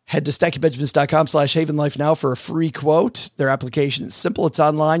 Head to stackingbenjamins.com/Haven Life now for a free quote. Their application is simple. It's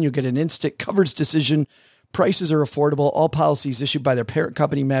online. You'll get an instant coverage decision. Prices are affordable. All policies issued by their parent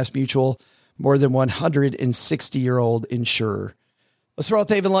company, Mass Mutual, more than 160-year-old insurer. Let's throw out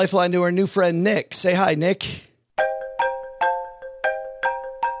the Haven Lifeline to our new friend, Nick. Say hi, Nick.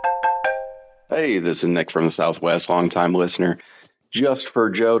 Hey, this is Nick from the Southwest, longtime listener. Just for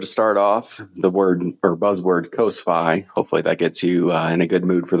Joe to start off, the word or buzzword COSFI. Hopefully that gets you in a good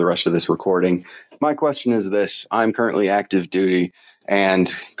mood for the rest of this recording. My question is this. I'm currently active duty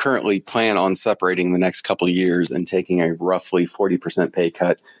and currently plan on separating the next couple of years and taking a roughly 40% pay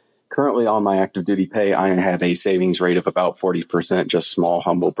cut. Currently on my active duty pay, I have a savings rate of about 40%, just small,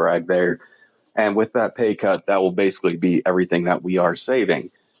 humble brag there. And with that pay cut, that will basically be everything that we are saving.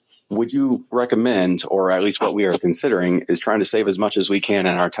 Would you recommend, or at least what we are considering, is trying to save as much as we can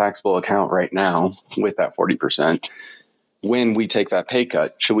in our taxable account right now with that 40%? When we take that pay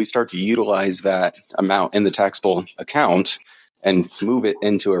cut, should we start to utilize that amount in the taxable account and move it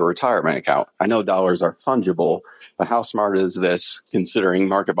into a retirement account? I know dollars are fungible, but how smart is this considering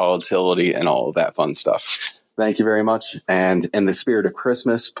market volatility and all of that fun stuff? Thank you very much. And in the spirit of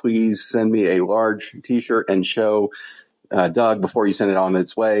Christmas, please send me a large t-shirt and show Doug before you send it on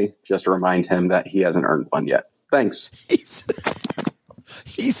its way, just to remind him that he hasn't earned one yet. Thanks.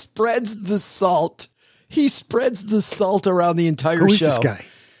 He spreads the salt. He spreads the salt around the entire show. Who is this guy?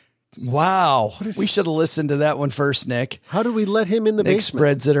 Wow. We should have listened to that one first, Nick. How do we let him in the Nick basement?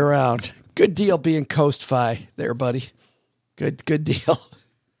 spreads it around. Good deal being Coast-Fi there, buddy. Good deal.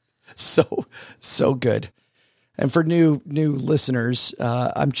 So good. And for new listeners,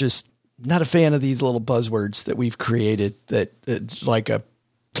 I'm just not a fan of these little buzzwords that we've created that it's like a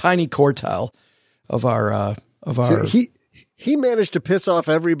tiny quartile of our. So he managed to piss off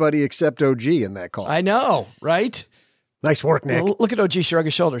everybody except OG in that call. I know, right? Nice work, Nick. Well, look at OG shrug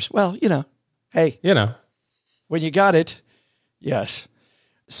his shoulders. Well, hey, when you got it. Yes.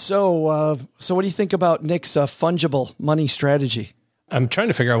 So what do you think about Nick's fungible money strategy? I'm trying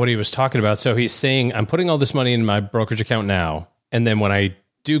to figure out what he was talking about. So he's saying, I'm putting all this money in my brokerage account now. And then when I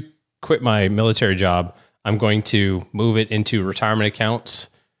do quit my military job, I'm going to move it into retirement accounts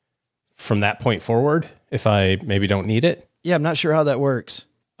from that point forward if I maybe don't need it. Yeah, I'm not sure how that works.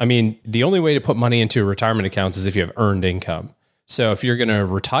 I mean, the only way to put money into retirement accounts is if you have earned income. So if you're going to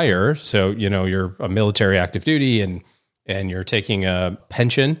retire, so, you're a military active duty and you're taking a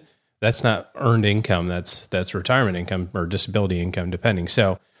pension, that's not earned income. That's retirement income or disability income, depending.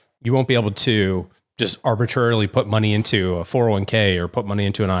 So you won't be able to just arbitrarily put money into a 401k or put money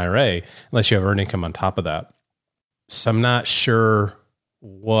into an IRA unless you have earned income on top of that. So I'm not sure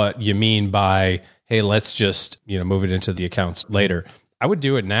what you mean by, hey, let's just, move it into the accounts later. I would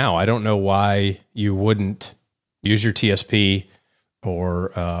do it now. I don't know why you wouldn't use your TSP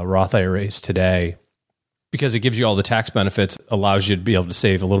or Roth IRAs today, because it gives you all the tax benefits, allows you to be able to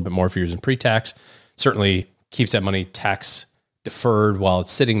save a little bit more if you're using pre-tax, certainly keeps that money tax deferred while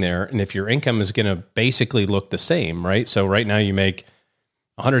it's sitting there. And if your income is going to basically look the same, right? So right now you make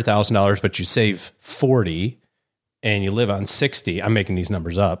 $100,000, but you save 40 and you live on 60. I'm making these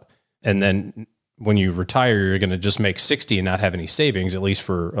numbers up. And then when you retire, you're going to just make 60 and not have any savings, at least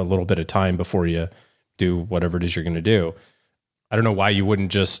for a little bit of time before you do whatever it is you're going to do. I don't know why you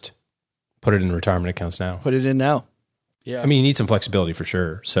wouldn't just put it in retirement accounts now. Put it in now. Yeah. I mean, you need some flexibility for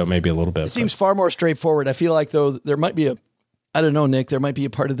sure. So maybe a little bit. It seems far more straightforward. I feel like, though, there might be I don't know, Nick, there might be a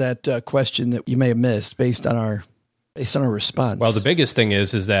part of that question that you may have missed based on our response. Well, the biggest thing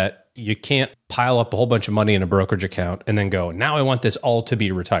is that you can't pile up a whole bunch of money in a brokerage account and then go, now I want this all to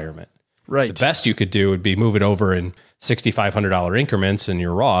be retirement. Right. The best you could do would be move it over in $6,500 increments in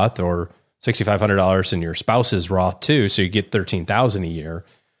your Roth, or $6,500 in your spouse's Roth too. So you get $13,000 a year.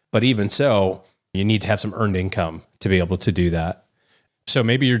 But even so, you need to have some earned income to be able to do that. So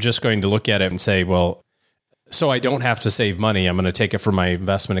maybe you're just going to look at it and say, well, so I don't have to save money. I'm going to take it from my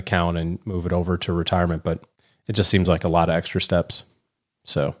investment account and move it over to retirement, but it just seems like a lot of extra steps.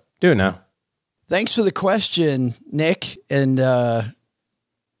 So do it now. Thanks for the question, Nick. And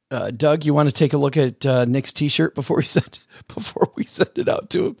Doug, you want to take a look at Nick's t-shirt before we send it out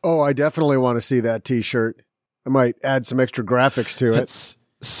to him? Oh, I definitely want to see that t-shirt. I might add some extra graphics to it. It's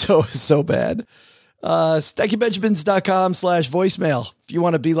so bad. StackyBenjamins.com/voicemail. If you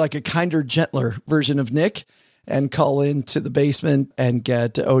want to be like a kinder, gentler version of Nick and call into the basement and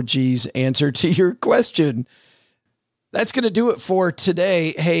get OG's answer to your question. That's going to do it for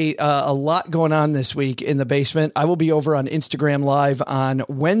today. Hey, a lot going on this week in the basement. I will be over on Instagram Live on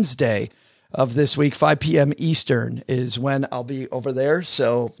Wednesday of this week, 5 p.m. Eastern is when I'll be over there.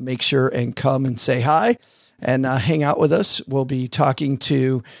 So make sure and come and say hi and hang out with us. We'll be talking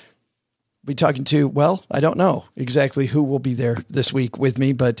to, well, I don't know exactly who will be there this week with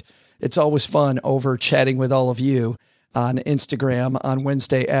me, but it's always fun over chatting with all of you on Instagram on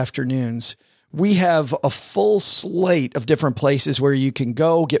Wednesday afternoons. We have a full slate of different places where you can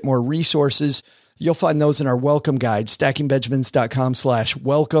go get more resources. You'll find those in our welcome guide,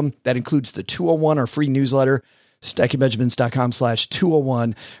 stackingbenjamins.com/welcome. That includes the 201, our free newsletter,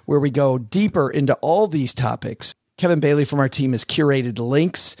 stackingbenjamins.com/201, where we go deeper into all these topics. Kevin Bailey from our team has curated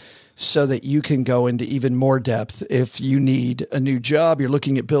links so that you can go into even more depth. If you need a new job, you're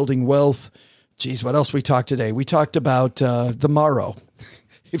looking at building wealth. Geez, what else we talked today? We talked about the morrow.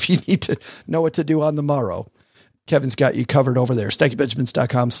 If you need to know what to do on the morrow, Kevin's got you covered over there.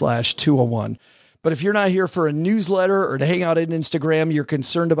 StackyBenjamins.com/201. But if you're not here for a newsletter or to hang out on Instagram, you're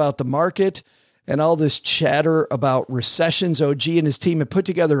concerned about the market and all this chatter about recessions, OG and his team have put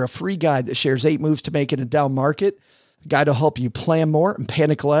together a free guide that shares 8 moves to make it a down market. A guide will help you plan more and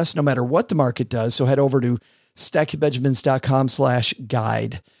panic less no matter what the market does. So head over to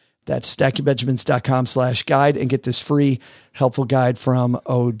StackyBenjamins.com/guide. That's StackyBenjamins.com/guide and get this free helpful guide from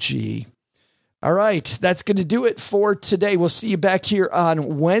OG. All right. That's going to do it for today. We'll see you back here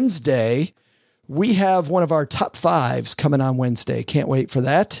on Wednesday. We have one of our top 5s coming on Wednesday. Can't wait for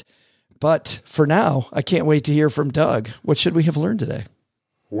that. But for now, I can't wait to hear from Doug. What should we have learned today?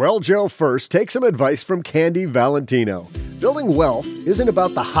 Well, Joe, first, take some advice from Candy Valentino. Building wealth isn't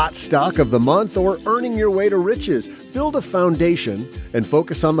about the hot stock of the month or earning your way to riches. Build a foundation and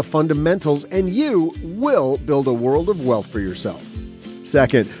focus on the fundamentals, and you will build a world of wealth for yourself.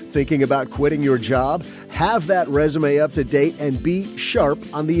 Second, thinking about quitting your job? Have that resume up to date and be sharp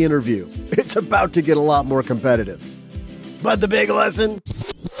on the interview. It's about to get a lot more competitive. But the big lesson?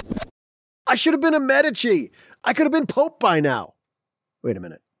 I should have been a Medici. I could have been Pope by now. Wait a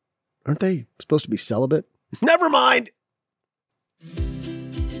minute. Aren't they supposed to be celibate? Never mind.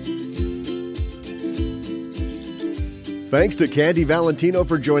 Thanks to Candy Valentino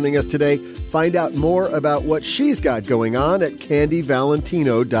for joining us today. Find out more about what she's got going on at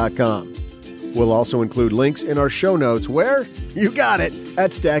candyvalentino.com. We'll also include links in our show notes where? You got it,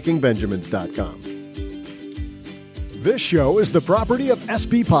 at stackingbenjamins.com. This show is the property of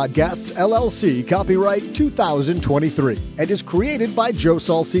SP Podcasts, LLC, copyright 2023, and is created by Joe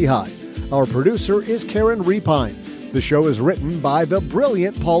Saul-Sehy. Our producer is Karen Repine. The show is written by the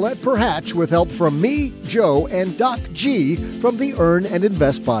brilliant Paulette Perhatch with help from me, Joe, and Doc G from the Earn and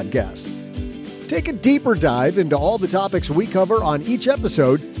Invest podcast. Take a deeper dive into all the topics we cover on each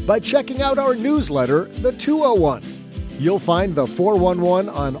episode by checking out our newsletter, The 201. You'll find the 411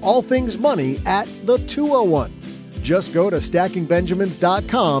 on all things money at The 201. Just go to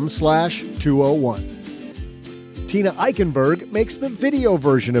stackingbenjamins.com/201. Tina Eichenberg makes the video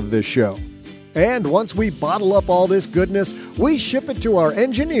version of this show. And once we bottle up all this goodness, we ship it to our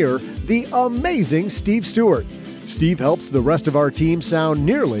engineer, the amazing Steve Stewart. Steve helps the rest of our team sound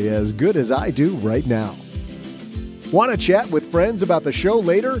nearly as good as I do right now. Want to chat with friends about the show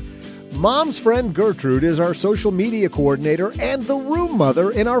later? Mom's friend Gertrude is our social media coordinator and the room mother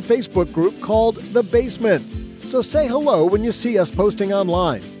in our Facebook group called The Basement. So say hello when you see us posting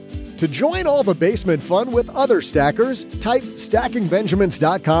online. To join all the basement fun with other stackers, type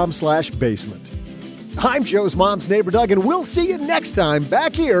stackingbenjamins.com/basement. I'm Joe's mom's neighbor, Doug, and we'll see you next time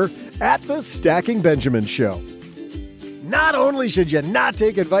back here at the Stacking Benjamins Show. Not only should you not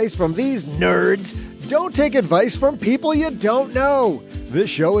take advice from these nerds, don't take advice from people you don't know. This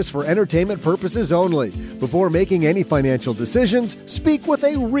show is for entertainment purposes only. Before making any financial decisions, speak with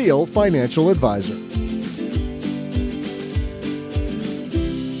a real financial advisor.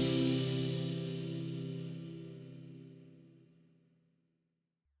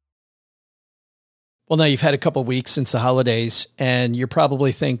 Well, now you've had a couple of weeks since the holidays, and you're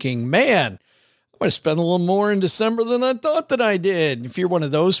probably thinking, man, I'm going to spend a little more in December than I thought that I did. If you're one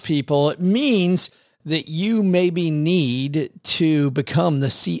of those people, it means that you maybe need to become the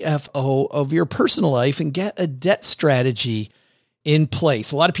CFO of your personal life and get a debt strategy in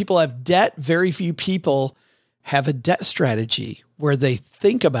place. A lot of people have debt. Very few people have a debt strategy where they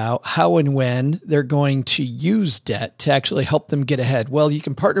think about how and when they're going to use debt to actually help them get ahead. Well, you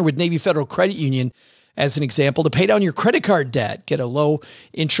can partner with Navy Federal Credit Union as an example to pay down your credit card debt. Get a low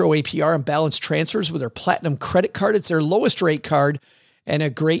intro APR and balance transfers with their Platinum credit card. It's their lowest rate card and a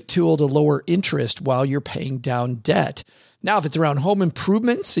great tool to lower interest while you're paying down debt. Now, if it's around home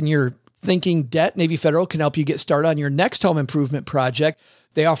improvements and you're thinking debt, Navy Federal can help you get started on your next home improvement project.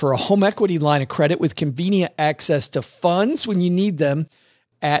 They offer a home equity line of credit with convenient access to funds when you need them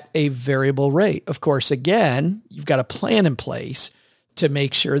at a variable rate. Of course, again, you've got a plan in place to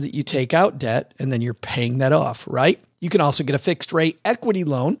make sure that you take out debt and then you're paying that off, right? You can also get a fixed rate equity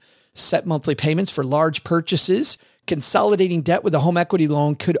loan, set monthly payments for large purchases. Consolidating debt with a home equity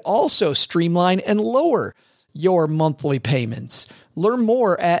loan could also streamline and lower your monthly payments. Learn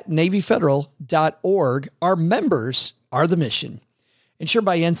more at NavyFederal.org. Our members are the mission. Insured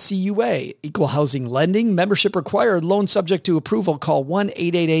by NCUA, Equal Housing Lending, membership required, loan subject to approval. Call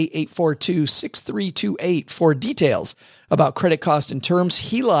 1-888-842-6328 for details about credit cost and terms.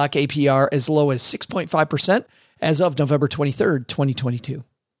 HELOC APR as low as 6.5% as of November 23rd, 2022.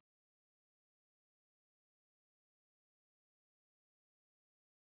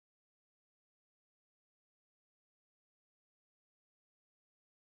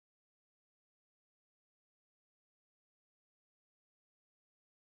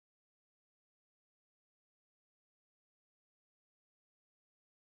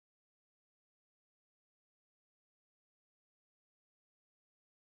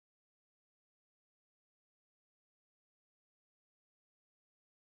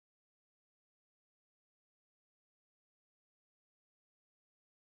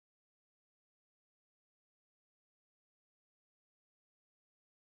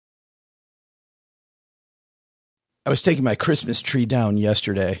 I was taking my Christmas tree down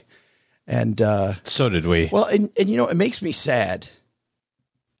yesterday, and so did we. Well, and you know, it makes me sad.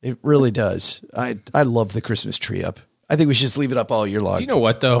 It really does. I love the Christmas tree up. I think we should just leave it up all year long. Do you know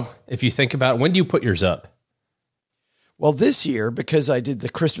what, though? If you think about it, when do you put yours up? Well, this year, because I did the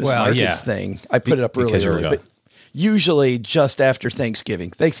Christmas markets thing, I put it up really early, but usually just after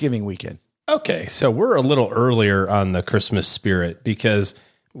Thanksgiving weekend. Okay, so we're a little earlier on the Christmas spirit because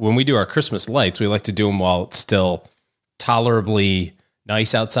when we do our Christmas lights, we like to do them while it's still tolerably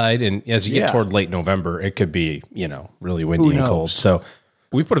nice outside. And as you get toward late November, it could be, you know, really windy and cold. So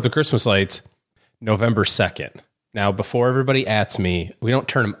we put up the Christmas lights November 2nd. Now, before everybody ats me, we don't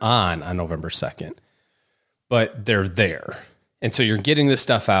turn them on November 2nd, but they're there. And so you're getting this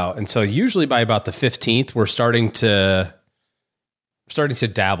stuff out. And so usually by about the 15th, we're starting to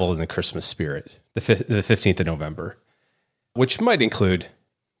dabble in the Christmas spirit, the 15th of November, which might include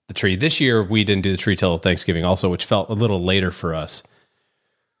the tree. This year, we didn't do the tree till Thanksgiving also, which felt a little later for us.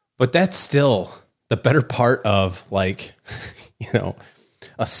 But that's still the better part of, like, you know,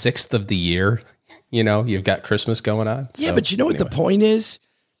 a sixth of the year. You know, you've got Christmas going on. Yeah, so, but you know what the point is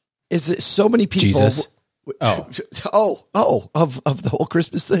that so many people... Jesus. Of the whole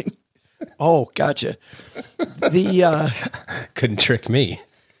Christmas thing? Oh, gotcha. Couldn't trick me.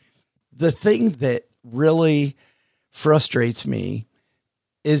 The thing that really frustrates me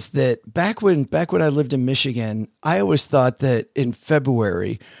is that back when I lived in Michigan, I always thought that in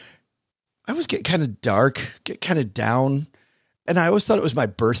February, I was getting kind of dark, get kind of down. And I always thought it was my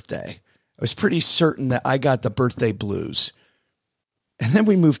birthday. I was pretty certain that I got the birthday blues. And then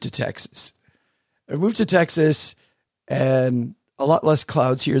we moved to Texas. I moved to Texas and a lot less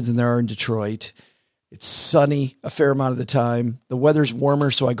clouds here than there are in Detroit. It's sunny a fair amount of the time. The weather's warmer,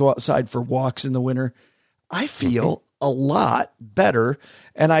 so I go outside for walks in the winter. I feel a lot better,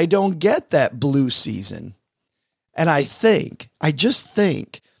 and I don't get that blue season. And I just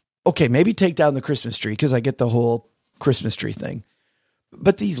think, okay, maybe take down the Christmas tree because I get the whole Christmas tree thing.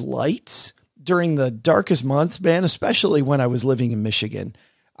 But these lights during the darkest months, man, especially when I was living in Michigan,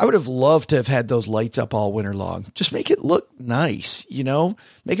 I would have loved to have had those lights up all winter long. Just make it look nice, you know,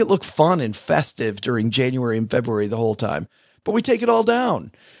 make it look fun and festive during January and February the whole time. But we take it all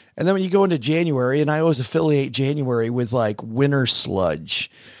down. And then when you go into January, and I always affiliate January with like winter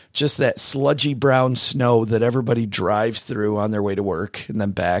sludge, just that sludgy brown snow that everybody drives through on their way to work and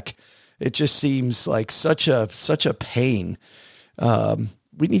then back. It just seems like such a pain.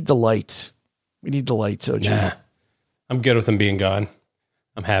 We need the lights. We need the lights, OG. Nah, I'm good with them being gone.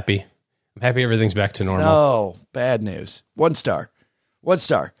 I'm happy. I'm happy everything's back to normal. No, bad news. 1 star. 1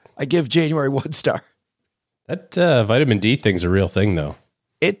 star. I give January 1 star. That vitamin D thing's a real thing, though.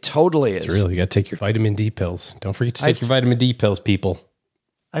 It totally is. It's real. You got to take your vitamin D pills. Don't forget to take your vitamin D pills, people.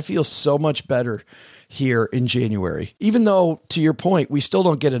 I feel so much better here in January, even though, to your point, we still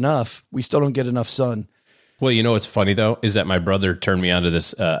don't get enough. We still don't get enough sun. Well, you know what's funny, though, is that my brother turned me onto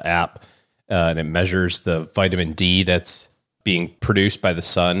this app, and it measures the vitamin D that's being produced by the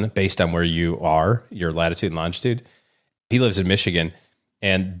sun based on where you are, your latitude and longitude. He lives in Michigan,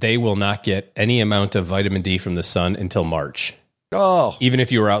 and they will not get any amount of vitamin D from the sun until March. Oh, even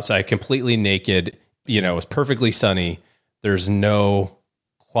if you were outside completely naked, it was perfectly sunny, there's no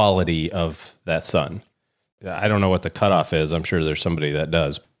quality of that sun. I don't know what the cutoff is. I'm sure there's somebody that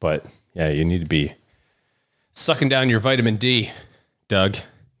does, but yeah, you need to be sucking down your vitamin D, Doug.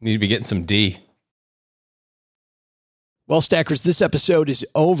 You need to be getting some D. Well, Stackers, this episode is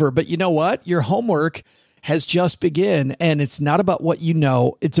over, but you know what? Your homework has just begun, and it's not about what you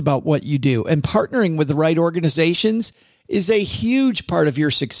know, it's about what you do. And partnering with the right organizations is a huge part of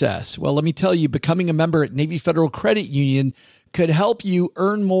your success. Well, let me tell you, becoming a member at Navy Federal Credit Union could help you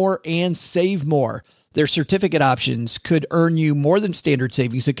earn more and save more. Their certificate options could earn you more than standard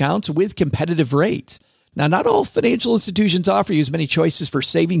savings accounts with competitive rates. Now, not all financial institutions offer you as many choices for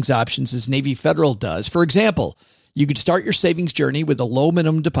savings options as Navy Federal does. For example, you could start your savings journey with a low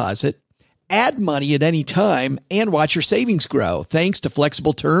minimum deposit, add money at any time, and watch your savings grow. Thanks to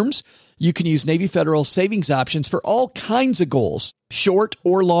flexible terms, you can use Navy Federal savings options for all kinds of goals, short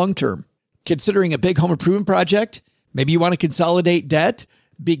or long term. Considering a big home improvement project? Maybe you want to consolidate debt?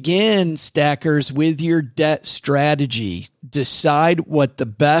 Begin, Stackers, with your debt strategy. Decide what the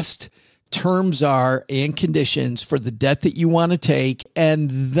best terms are and conditions for the debt that you want to take, and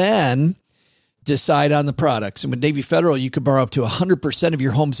then decide on the products. And with Navy Federal, you can borrow up to 100% of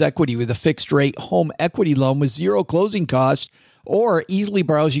your home's equity with a fixed rate home equity loan with zero closing costs, or easily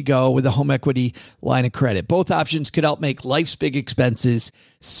borrow as you go with a home equity line of credit. Both options could help make life's big expenses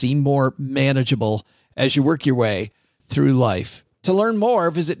seem more manageable as you work your way through life. To learn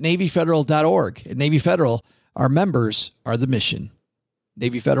more, visit NavyFederal.org. At Navy Federal, our members are the mission.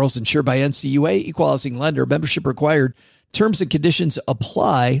 Navy Federal is insured by NCUA, equal housing lender, membership required. Terms and conditions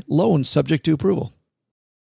apply. Loans subject to approval.